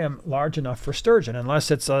aquarium large enough for sturgeon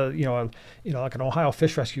unless it's like an Ohio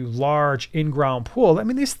Fish Rescue large in-ground pool. I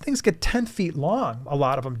mean, these things get 10 feet long. A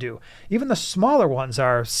lot of them do. Even the smaller ones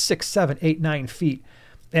are 6, 7, 8, 9 feet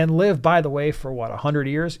and live, by the way, for 100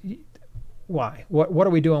 years. Why? What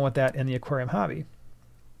are we doing with that in the aquarium hobby?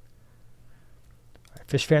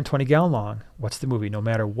 Fish fan 20 gallon long. What's the movie? No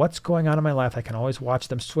matter what's going on in my life, I can always watch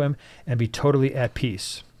them swim and be totally at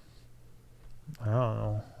peace. I don't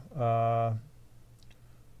know.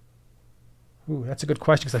 That's a good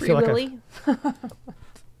question because I feel like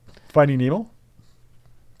Finding Nemo.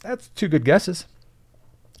 That's 2 good guesses.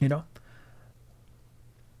 2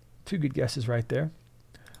 good guesses right there.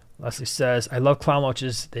 Leslie says, I love clown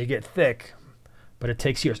loaches. They get thick, but it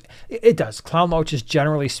takes years. It does. Clown loaches,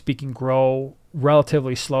 generally speaking, grow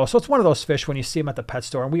relatively slow. So it's one of those fish when you see them at the pet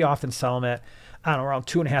store, and we often sell them at, I don't know, around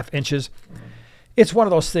 2.5 inches. It's one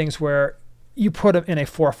of those things where you put them in a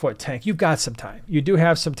 4-foot tank. You've got some time. You do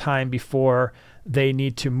have some time before they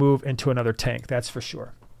need to move into another tank. That's for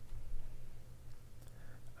sure.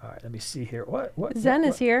 All right, let me see here. Zen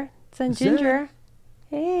is here. Zen Ginger.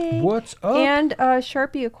 Hey. What's up? And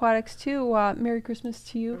Sharpie Aquatics too. Merry Christmas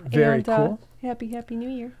to you. Very cool. Happy New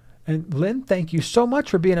Year. And Lynn, thank you so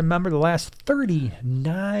much for being a member the last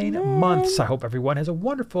 39 months. I hope everyone has a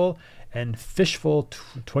wonderful and fishful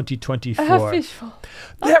 2024. Fishful.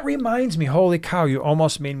 That reminds me, holy cow, you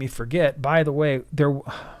almost made me forget. By the way,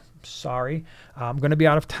 sorry, I'm going to be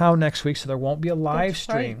out of town next week, so there won't be a live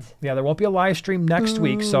stream. Right. Yeah, there won't be a live stream next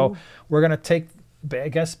week. So we're going to take, I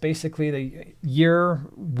guess, basically the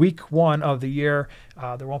week 1 of the year.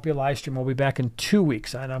 There won't be a live stream. We'll be back in 2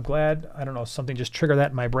 weeks. And I'm glad, I don't know, something just triggered that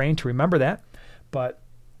in my brain to remember that. But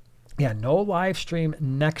yeah, no live stream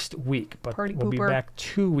next week, but we'll be back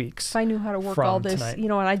 2 weeks. If I knew how to work all this, tonight. You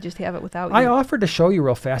know what, I'd just have it without you. I offered to show you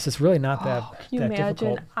real fast. It's really not Can you imagine?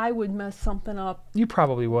 difficult. I would mess something up. You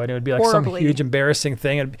probably would. It would be like horribly. some huge embarrassing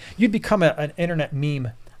thing. And you'd become an internet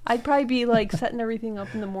meme. I'd probably be like setting everything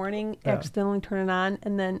up in the morning, accidentally turn it on,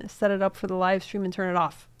 and then set it up for the live stream and turn it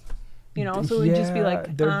off. You know, so it would just be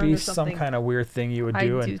like there'd be some kind of weird thing you would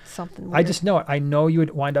do. I'd do something weird. I just know it. I know you would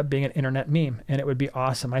wind up being an internet meme, and it would be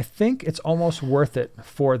awesome. I think it's almost worth it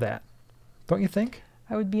for that. Don't you think?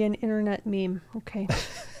 I would be an internet meme. Okay.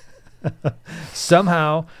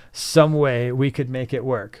 Somehow, some way, we could make it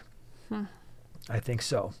work. I think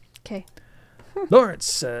so. Okay. Lawrence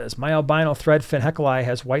says, my albino threadfin heckelei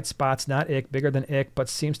has white spots, not ick, bigger than ick, but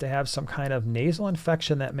seems to have some kind of nasal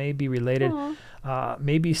infection that may be related,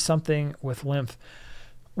 maybe something with lymph.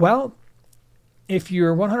 Well, if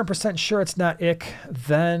you're 100% sure it's not ick,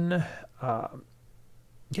 then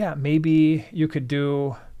yeah, maybe you could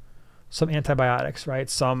do some antibiotics, right?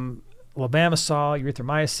 Some lobamycin,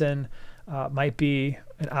 erythromycin might be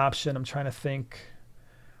an option. I'm trying to think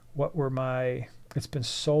what were it's been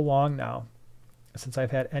so long now since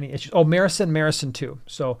I've had any issues. Oh, Maricin 2.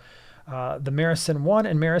 So the Maricin 1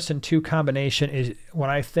 and Maricin 2 combination is when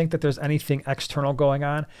I think that there's anything external going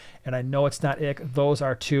on, and I know it's not ick, those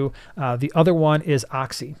are 2. The other one is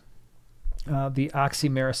Oxy. The Oxy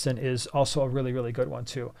Maricin is also a really, really good one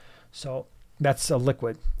too. So that's a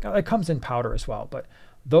liquid. It comes in powder as well, but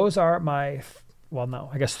those are my, well, no,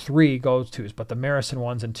 I guess 3 go-tos, but the Maricin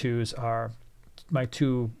 1s and 2s are my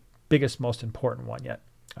 2 biggest, most important one yet.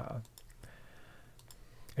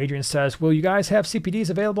 Adrian says, will you guys have CPDs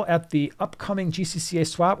available at the upcoming GCCA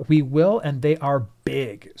swap? We will, and they are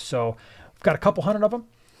big. So we've got a couple hundred of them,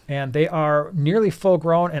 and they are nearly full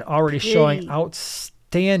grown and already showing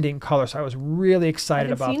outstanding color. So I was really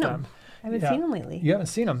excited about them. I haven't seen them lately. You haven't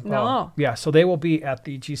seen them? No. Oh, yeah, so they will be at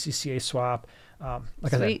the GCCA swap.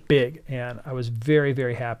 Like I said, big, and I was very,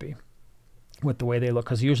 very happy with the way they look,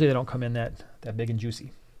 because usually they don't come in that big and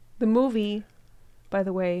juicy. The movie, by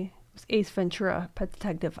the way, was Ace Ventura, Pet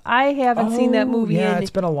Detective. I haven't seen that movie in it's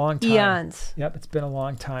been a long time. eons. Yep, it's been a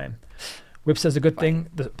long time. Whip says the good thing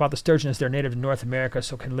about the sturgeon is they're native to North America,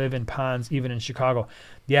 so can live in ponds, even in Chicago.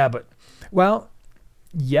 Yeah, but, well,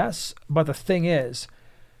 yes, but the thing is,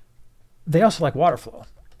 they also like water flow.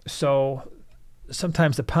 So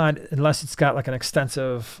sometimes the pond, unless it's got like an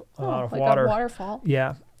extensive amount of water. A waterfall.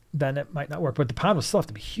 Yeah, then it might not work. But the pond will still have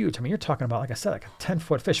to be huge. I mean, you're talking about, like I said, like a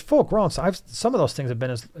 10-foot fish, full grown. So some of those things have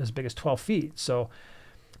been as big as 12 feet. So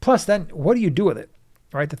plus then what do you do with it?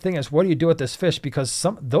 Right? The thing is, what do you do with this fish? Because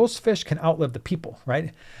those fish can outlive the people,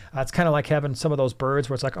 right? It's kind of like having some of those birds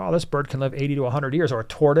where it's like, oh, this bird can live 80 to 100 years, or a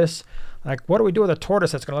tortoise. Like, what do we do with a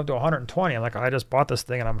tortoise that's going to live to 120? I'm like, I just bought this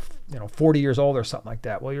thing and I'm 40 years old or something like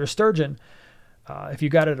that. Well, your sturgeon, if you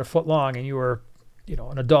got it a foot long and you were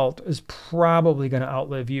an adult, is probably going to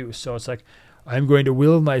outlive you. So it's like, I'm going to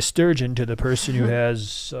will my sturgeon to the person who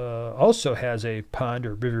also has a pond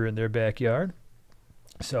or river in their backyard.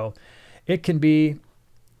 So it can be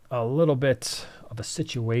a little bit of a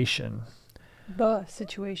situation. The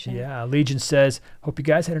situation. Yeah. Legion says, hope you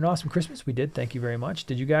guys had an awesome Christmas. We did. Thank you very much.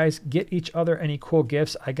 Did you guys get each other any cool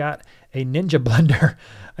gifts? I got a Ninja blender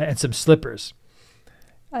and some slippers.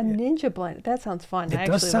 A Ninja blender. That sounds fun. It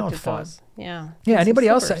does sound fun. Those. Yeah. Yeah. Anybody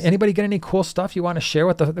else? Anybody get any cool stuff you want to share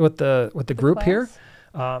with the group class? here?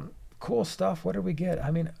 Cool stuff. What did we get?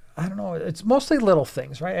 I mean, I don't know. It's mostly little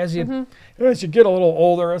things, right? As you get a little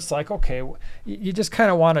older, it's like, okay, you just kind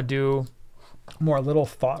of want to do more little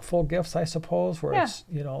thoughtful gifts, I suppose, where it's,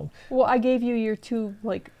 Well, I gave you your two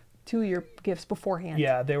of your gifts beforehand.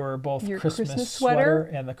 Yeah, they were both your Christmas sweater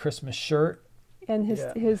and the Christmas shirt. and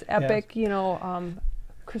his epic, you know,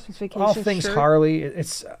 Christmas Vacation all things shirt. Harley.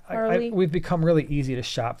 It's Harley. we've become really easy to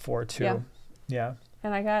shop for too. Yeah.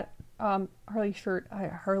 And I got Harley shirt,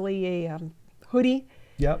 Harley a hoodie.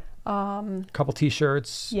 Yep. Couple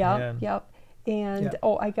T-shirts. Yeah. Yep. And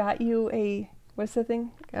I got you a what's the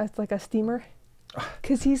thing? It's like a steamer.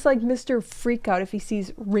 Because he's like Mr. Freak Out if he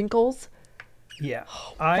sees wrinkles. Yeah.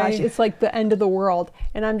 Oh, gosh, it's like the end of the world.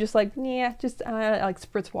 And I'm just like, yeah, just like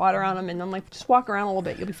spritz water on him. And I'm like, just walk around a little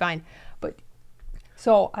bit. You'll be fine. But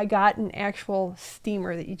so I got an actual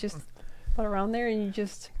steamer that you just put around there and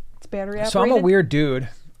it's battery operated. So I'm a weird dude.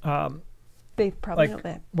 They probably know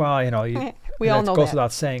that. Well, you know, we all know that. Goes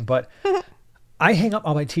without saying. But I hang up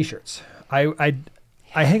all my T-shirts. I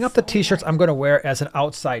hang up the T-shirts I'm going to wear as an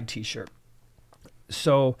outside T-shirt.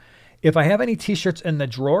 So if I have any T-shirts in the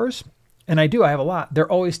drawers, and I have a lot, they're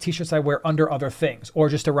always T-shirts I wear under other things or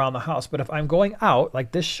just around the house. But if I'm going out,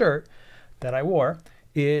 like this shirt that I wore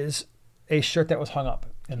is a shirt that was hung up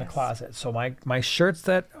in the closet. So my shirts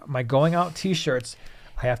my going out T-shirts,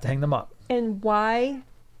 I have to hang them up. And why?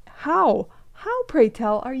 How, pray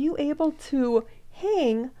tell, are you able to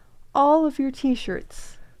hang all of your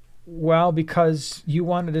T-shirts? Well, because you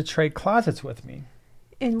wanted to trade closets with me.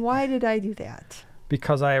 And why did I do that?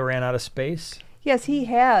 Because I ran out of space. Yes, he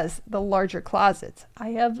has the larger closets. I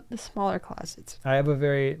have the smaller closets. I have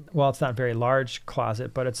it's not a very large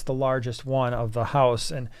closet, but it's the largest one of the house.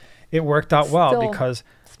 And it worked out well because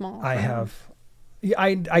small. I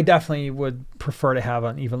definitely would prefer to have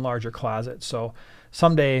an even larger closet. So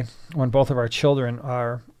someday when both of our children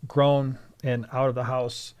are grown and out of the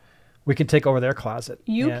house, we can take over their closet.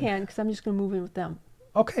 You can, because I'm just going to move in with them.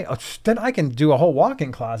 Okay. Then I can do a whole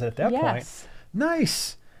walk-in closet at that point.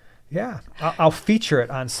 Nice. Yeah. I'll feature it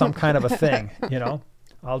on some kind of a thing, you know.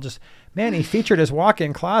 I'll just, man, he featured his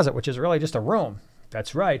walk-in closet, which is really just a room.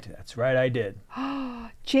 That's right. I did.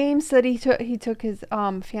 James said he took his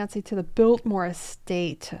fiancée to the Biltmore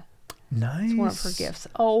estate. Nice. It's one of her gifts.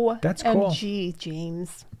 Oh, that's cool. MG,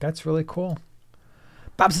 James. That's really cool.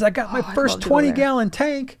 Bob says, I got my first 20-gallon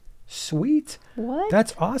tank. Sweet. What?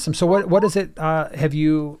 That's awesome. So what is it?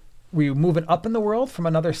 Were you moving up in the world from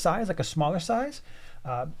another size, like a smaller size?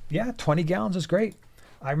 20 gallons is great.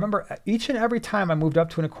 I remember each and every time I moved up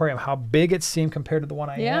to an aquarium, how big it seemed compared to the one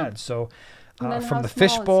I had. So from the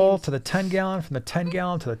fishbowl to the 10-gallon, from the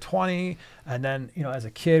 10-gallon to the 20. And then, you know, as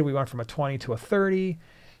a kid, we went from a 20 to a 30.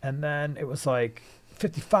 And then it was like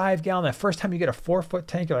 55-gallon. That first time you get a 4-foot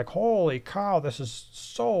tank, you're like, holy cow, this is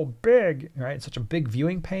so big, right? It's such a big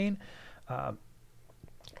viewing pane.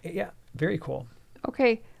 Very cool.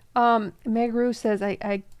 Okay. Megru says,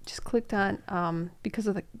 I just clicked on, because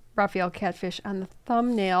of the Raphael catfish on the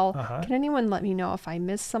thumbnail. Can anyone let me know if I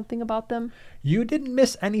missed something about them? You didn't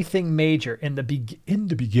miss anything major in the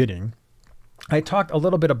beginning. I talked a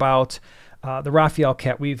little bit about the Raphael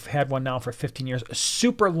cat. We've had one now for 15 years. A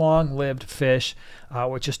super long-lived fish,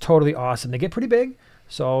 which is totally awesome. They get pretty big,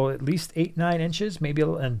 so at least 8-9 inches, maybe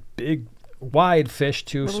and big, wide fish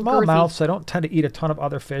too. Small mouths. So I don't tend to eat a ton of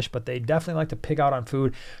other fish, but they definitely like to pig out on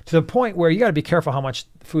food to the point where you got to be careful how much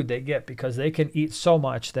food they get, because they can eat so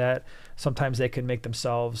much that sometimes they can make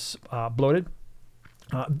themselves bloated.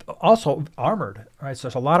 Also armored, right? So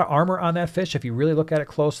there's a lot of armor on that fish. If you really look at it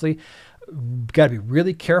closely, you got to be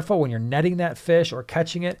really careful when you're netting that fish or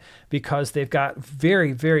catching it, because they've got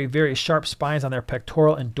very, very, very sharp spines on their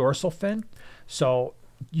pectoral and dorsal fin. So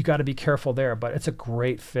you got to be careful there, but it's a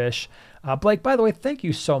great fish. Blake, by the way, thank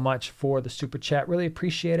you so much for the super chat. Really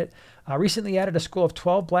appreciate it. Recently added a school of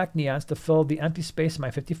 12 black neons to fill the empty space in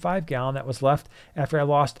my 55-gallon that was left after I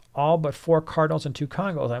lost all but 4 cardinals and 2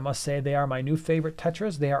 congos. I must say they are my new favorite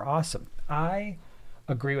tetras. They are awesome. I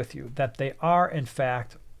agree with you that they are, in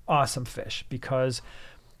fact, awesome fish, because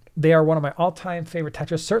they are one of my all-time favorite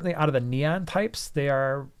tetras. Certainly out of the neon types, they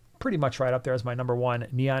are pretty much right up there as my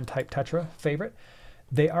 #1 neon type tetra favorite.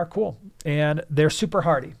 They are cool, and they're super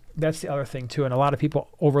hardy. That's the other thing too. And a lot of people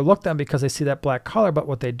overlook them because they see that black color, but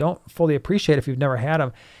what they don't fully appreciate, if you've never had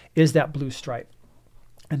them, is that blue stripe.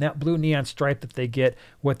 And that blue neon stripe that they get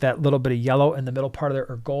with that little bit of yellow in the middle part of their,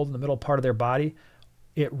 or gold in the middle part of their body,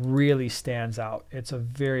 it really stands out. It's a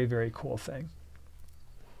very, very cool thing.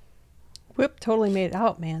 Whip totally made it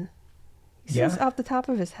out, man. He says off the top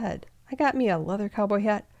of his head. I got me a leather cowboy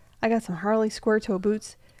hat. I got some Harley square toe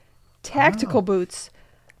boots, tactical boots,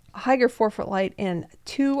 a Higer 4-foot light, and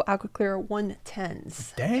 2 Aquaclear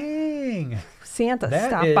 110s. Dang. Santa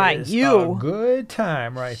stopped by you. A good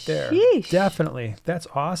time right there. Sheesh. Definitely. That's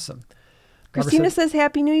awesome. Christina says,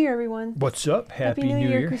 Happy New Year, everyone. What's up? Happy New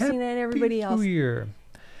Year, Christina, and everybody else. Happy New Year.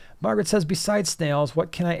 Margaret says, besides snails,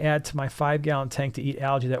 what can I add to my 5-gallon tank to eat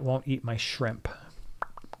algae that won't eat my shrimp?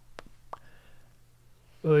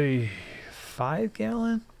 Oy,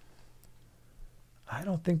 5-gallon? I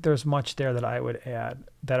don't think there's much there that I would add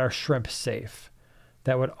that are shrimp safe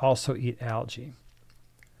that would also eat algae.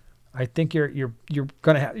 I think you're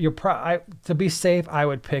gonna have to be safe. I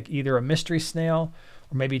would pick either a mystery snail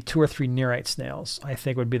or maybe 2 or 3 nearite snails. I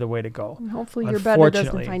think would be the way to go. And hopefully your betta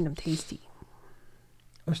doesn't find them tasty.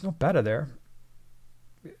 There's no betta there,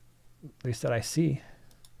 at least that I see.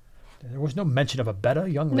 There was no mention of a betta,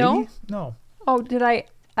 young lady. No. Oh, did I?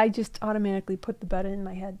 I just automatically put the betta in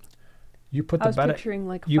my head. You put the betta. I was picturing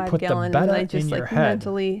like a 5-gallon, and I just like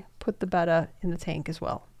mentally put the betta in the tank as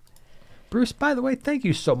well. Bruce, by the way, thank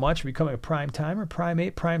you so much for becoming a prime timer,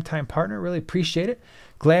 prime time partner. Really appreciate it.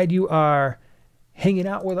 Glad you are hanging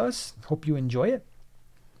out with us. Hope you enjoy it.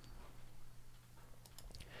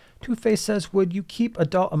 Two-Face says, would you keep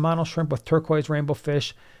adult Amano shrimp with turquoise rainbow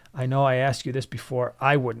fish? I know I asked you this before.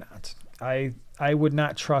 I would not. I would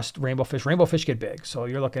not trust rainbow fish. Rainbow fish get big. So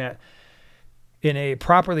you're looking at, in a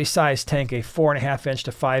properly sized tank, a 4.5-inch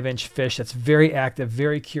to 5-inch fish that's very active,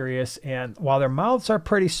 very curious. And while their mouths are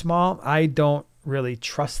pretty small, I don't really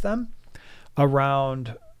trust them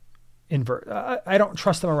around I don't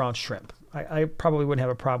trust them around shrimp. I probably wouldn't have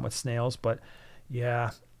a problem with snails, but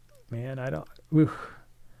yeah, man, I don't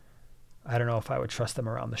know if I would trust them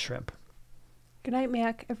around the shrimp. Good night,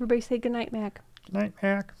 Mac. Everybody say good night, Mac. Good night,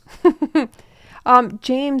 Mac.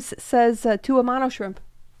 James says 2 Amano shrimp.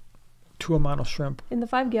 2 Amano shrimp. In the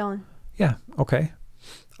 5-gallon. Yeah, okay.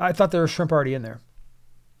 I thought there was shrimp already in there,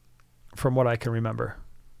 from what I can remember.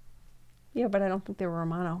 Yeah, but I don't think they were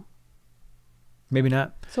Amano. Maybe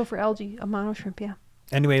not. So for algae, Amano shrimp, yeah.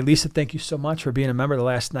 Anyway, Lisa, thank you so much for being a member the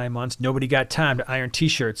last 9 months. Nobody got time to iron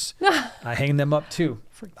T-shirts. I hang them up too.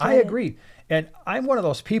 I agree. And I'm one of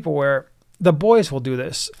those people where the boys will do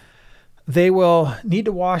this. They will need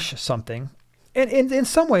to wash something. And in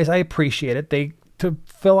some ways, I appreciate it. To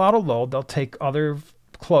fill out a load, they'll take other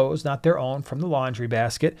clothes, not their own, from the laundry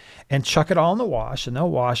basket and chuck it all in the wash, and they'll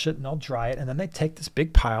wash it and they'll dry it, and then they take this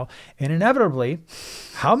big pile, and inevitably,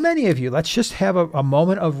 how many of you, let's just have a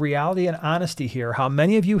moment of reality and honesty here, how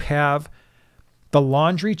many of you have the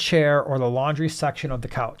laundry chair or the laundry section of the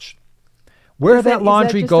couch where that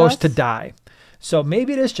laundry goes to die? So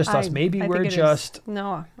maybe it is just us. Maybe we're just,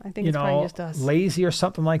 no, I think it's probably just us, lazy or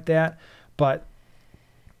something like that. But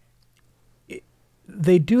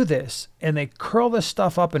they do this, and they curl this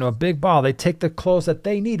stuff up into a big ball. They take the clothes that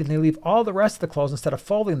they need, and they leave all the rest of the clothes, instead of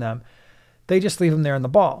folding them, they just leave them there in the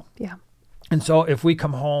ball. Yeah. And so if we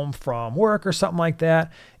come home from work or something like that,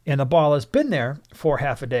 and the ball has been there for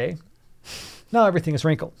half a day, now everything is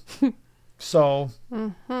wrinkled. So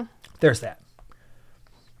there's that.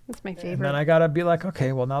 That's my favorite. And then I got to be like,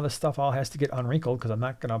 okay, well, now this stuff all has to get unwrinkled because I'm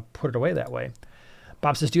not going to put it away that way.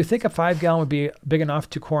 Bob says, do you think a 5-gallon would be big enough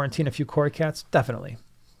to quarantine a few Cory cats? Definitely.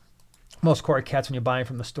 Most Cory cats, when you buy them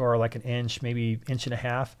from the store, are like 1 inch, maybe 1.5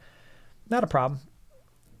 inches. Not a problem.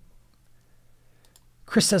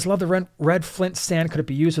 Chris says, love the red flint sand. Could it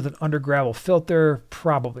be used with an under gravel filter?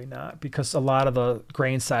 Probably not, because a lot of the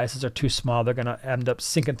grain sizes are too small. They're going to end up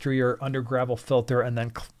sinking through your under gravel filter and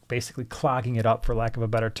then basically clogging it up, for lack of a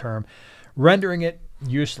better term, rendering it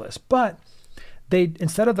useless. But they,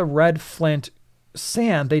 instead of the red flint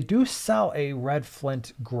sand, they do sell a red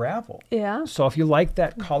flint gravel. Yeah. So if you like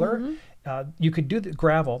that color, you could do the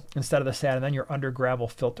gravel instead of the sand, and then your under gravel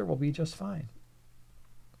filter will be just fine.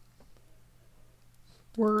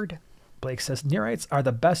 Word. Blake says, nearites are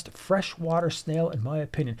the best freshwater snail in my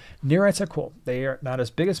opinion. Nearites are cool. They are not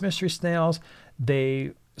as big as mystery snails.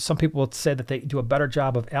 Some people would say that they do a better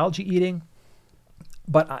job of algae eating.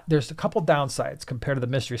 But there's a couple downsides compared to the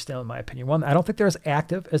mystery snail, in my opinion. One, I don't think they're as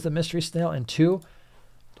active as the mystery snail. And two,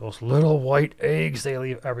 those little white eggs they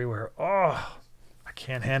leave everywhere. Oh, I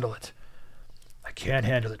can't handle it. I can't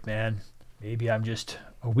handle it, man. Maybe I'm just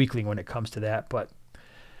a weakling when it comes to that. But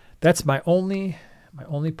that's my only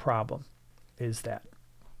problem is that.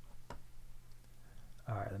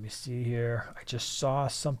 All right, let me see here. I just saw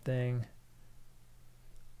something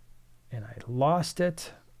and I lost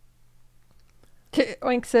it.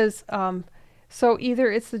 Oink says, so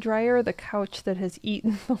either it's the dryer or the couch that has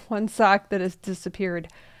eaten the one sock that has disappeared.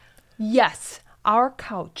 Yes, our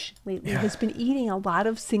couch lately has been eating a lot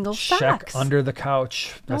of single socks. Check under the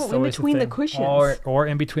couch. That's in between the cushions. Or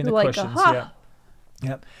in between the cushions.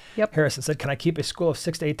 Yeah. Yep. Harrison said, can I keep a school of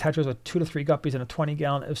 6 to 8 tetras with 2 to 3 guppies in a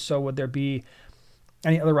 20-gallon? If so, would there be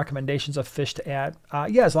any other recommendations of fish to add?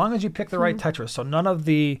 Yeah, as long as you pick the right tetras. So none of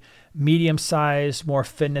the medium-sized, more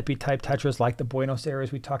fin-nippy type tetras like the Buenos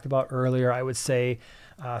Aires we talked about earlier. I would say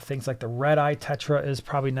Things like the red eye tetra is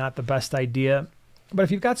probably not the best idea. But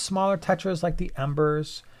if you've got smaller tetras like the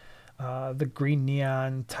embers, the green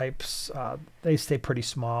neon types, they stay pretty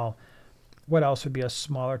small. What else would be a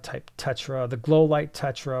smaller type tetra? The glow light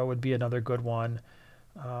tetra would be another good one.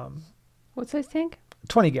 What size tank?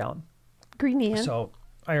 20 gallon. Green neon. So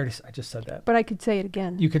I just said that. But I could say it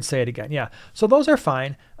again. You could say it again, yeah. So those are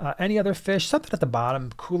fine. Any other fish, something at the bottom,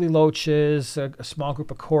 coolie loaches, a small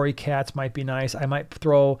group of cory cats might be nice. I might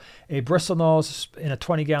throw a bristlenose in a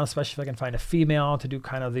 20 gallon, especially if I can find a female to do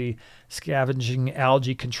kind of the scavenging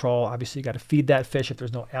algae control. Obviously, you got to feed that fish if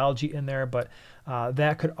there's no algae in there, but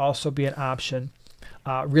that could also be an option.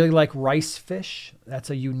 Really like rice fish. That's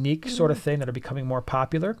a unique sort of thing that are becoming more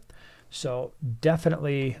popular. So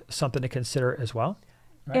definitely something to consider as well.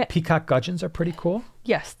 Right. Peacock gudgeons are pretty cool.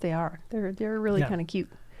 Yes, they are. They're really kind of cute.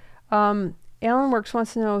 Alan Works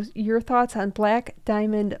wants to know your thoughts on black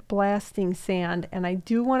diamond blasting sand. And I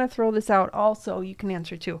do want to throw this out also. You can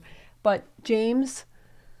answer too. But James,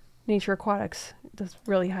 Nature Aquatics, does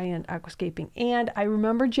really high-end aquascaping. And I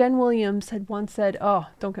remember Jen Williams had once said, oh,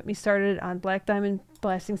 don't get me started on black diamond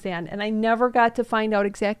blasting sand. And I never got to find out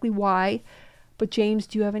exactly why. But James,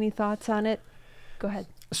 do you have any thoughts on it? Go ahead.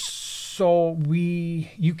 So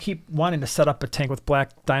you keep wanting to set up a tank with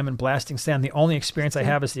black diamond blasting sand. The only experience I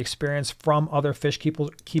have is the experience from other fish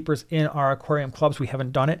keepers in our aquarium clubs. We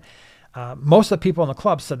haven't done it. Most of the people in the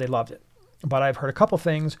club said they loved it, but I've heard a couple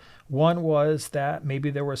things. One was that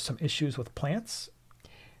maybe there was some issues with plants.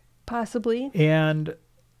 Possibly. And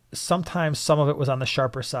sometimes some of it was on the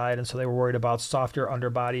sharper side, and so they were worried about softer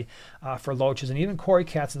underbody for loaches, and even cory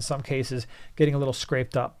cats in some cases getting a little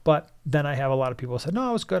scraped up. But then I have a lot of people who said, no,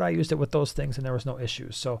 it was good. I used it with those things, and there was no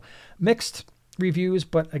issues. So mixed reviews,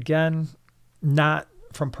 but again, not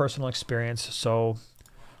from personal experience. So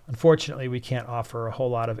unfortunately, we can't offer a whole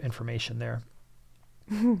lot of information there.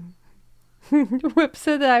 Whip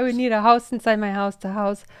said that I would need a house inside my house to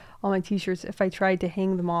house all my T-shirts if I tried to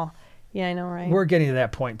hang them all. Yeah, I know, right? We're getting to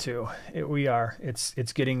that point too. We are. It's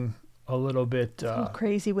getting a little bit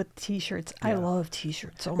crazy with T-shirts. Yeah. I love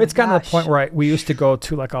T-shirts. Oh it's gotten to the point where we used to go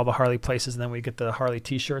to like all the Harley places, and then we get the Harley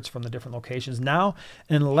T-shirts from the different locations. Now,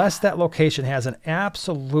 unless that location has an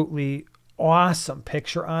absolutely awesome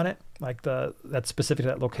picture on it, like that's specific to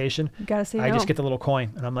that location, you gotta say I no. just get the little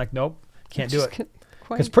coin, and I'm like, nope, can't do it.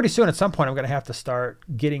 Because pretty soon, at some point, I'm going to have to start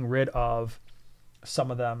getting rid of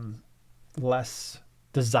some of them less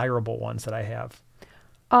desirable ones that I have.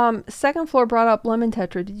 Second floor brought up lemon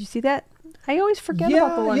tetra. Did you see that? I always forget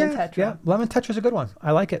about the lemon tetra. Yeah, lemon tetra is a good one.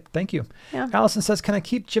 I like it. Thank you. Yeah. Allison says, can I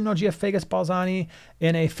keep Gymnogeophagus balzani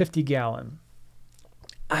in a 50 gallon?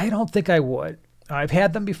 I don't think I would. I've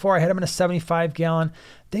had them before. I had them in a 75 gallon.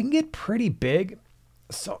 They can get pretty big.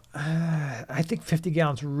 So I think 50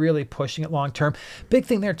 gallons really pushing it long term. Big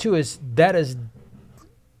thing there too is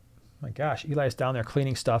my gosh, Eli's down there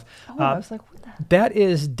cleaning stuff. Oh, I was like, what the? That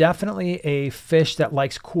is definitely a fish that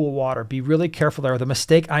likes cool water. Be really careful there. The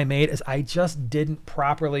mistake I made is I just didn't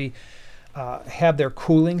properly have their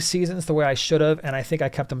cooling seasons the way I should have, and I think I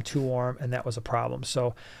kept them too warm, and that was a problem.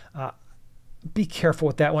 So be careful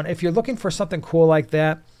with that one. If you're looking for something cool like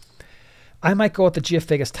that, I might go with the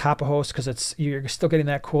Geophagus tapajos because you're still getting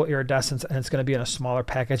that cool iridescence, and it's going to be in a smaller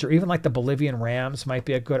package. Or even like the Bolivian rams might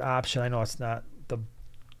be a good option. I know it's not the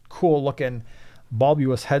cool looking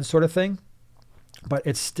bulbous head sort of thing, but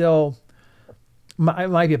it's still it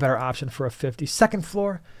might be a better option for a 50. Second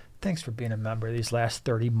floor, thanks for being a member these last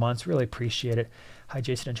 30 months. Really appreciate it. Hi,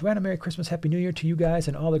 Jason and Joanna. Merry Christmas. Happy New Year to you guys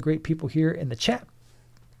and all the great people here in the chat.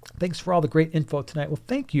 Thanks for all the great info tonight. Well,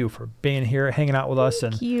 thank you for being here, hanging out with us,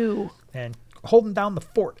 and holding down the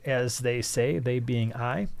fort, as they say, they being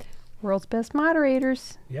I. World's best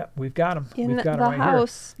moderators. Yep, we've got them. We've got them the right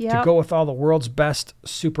house. here. Yep. To go with all the world's best,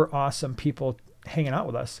 super awesome people hanging out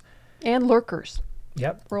with us. And lurkers.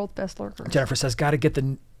 Yep. World's best lurkers. Jennifer says, got to get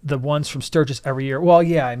the ones from Sturgis every year. Well,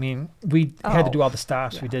 yeah, I mean, we had to do all the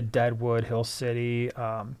stops. Yeah. We did Deadwood, Hill City,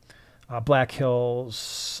 Black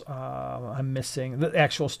Hills. I'm missing the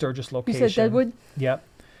actual Sturgis location. You said Deadwood? Yep.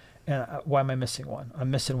 And why am I missing one? I'm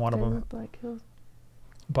missing one Deadwood, of them. Black Hills.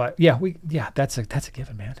 But that's a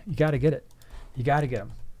given, man. You got to get it. You got to get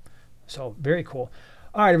them. So very cool.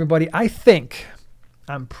 All right, everybody.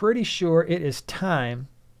 I'm pretty sure it is time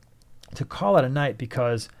to call it a night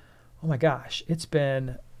because, oh my gosh, it's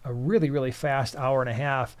been a really, really fast hour and a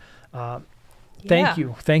half.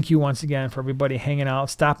 Thank you once again for everybody hanging out,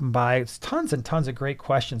 stopping by. It's tons and tons of great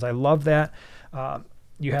questions. I love that.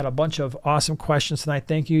 You had a bunch of awesome questions tonight.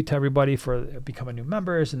 Thank you to everybody for becoming new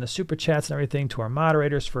members and the super chats and everything, to our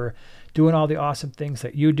moderators for doing all the awesome things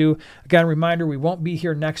that you do. Again, reminder, we won't be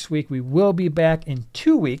here next week. We will be back in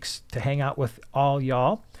 2 weeks to hang out with all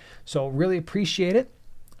y'all. So really appreciate it.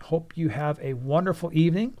 Hope you have a wonderful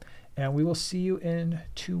evening, and we will see you in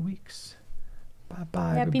 2 weeks.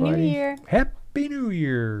 Bye-bye, Happy everybody. New Year. Happy New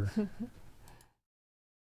Year.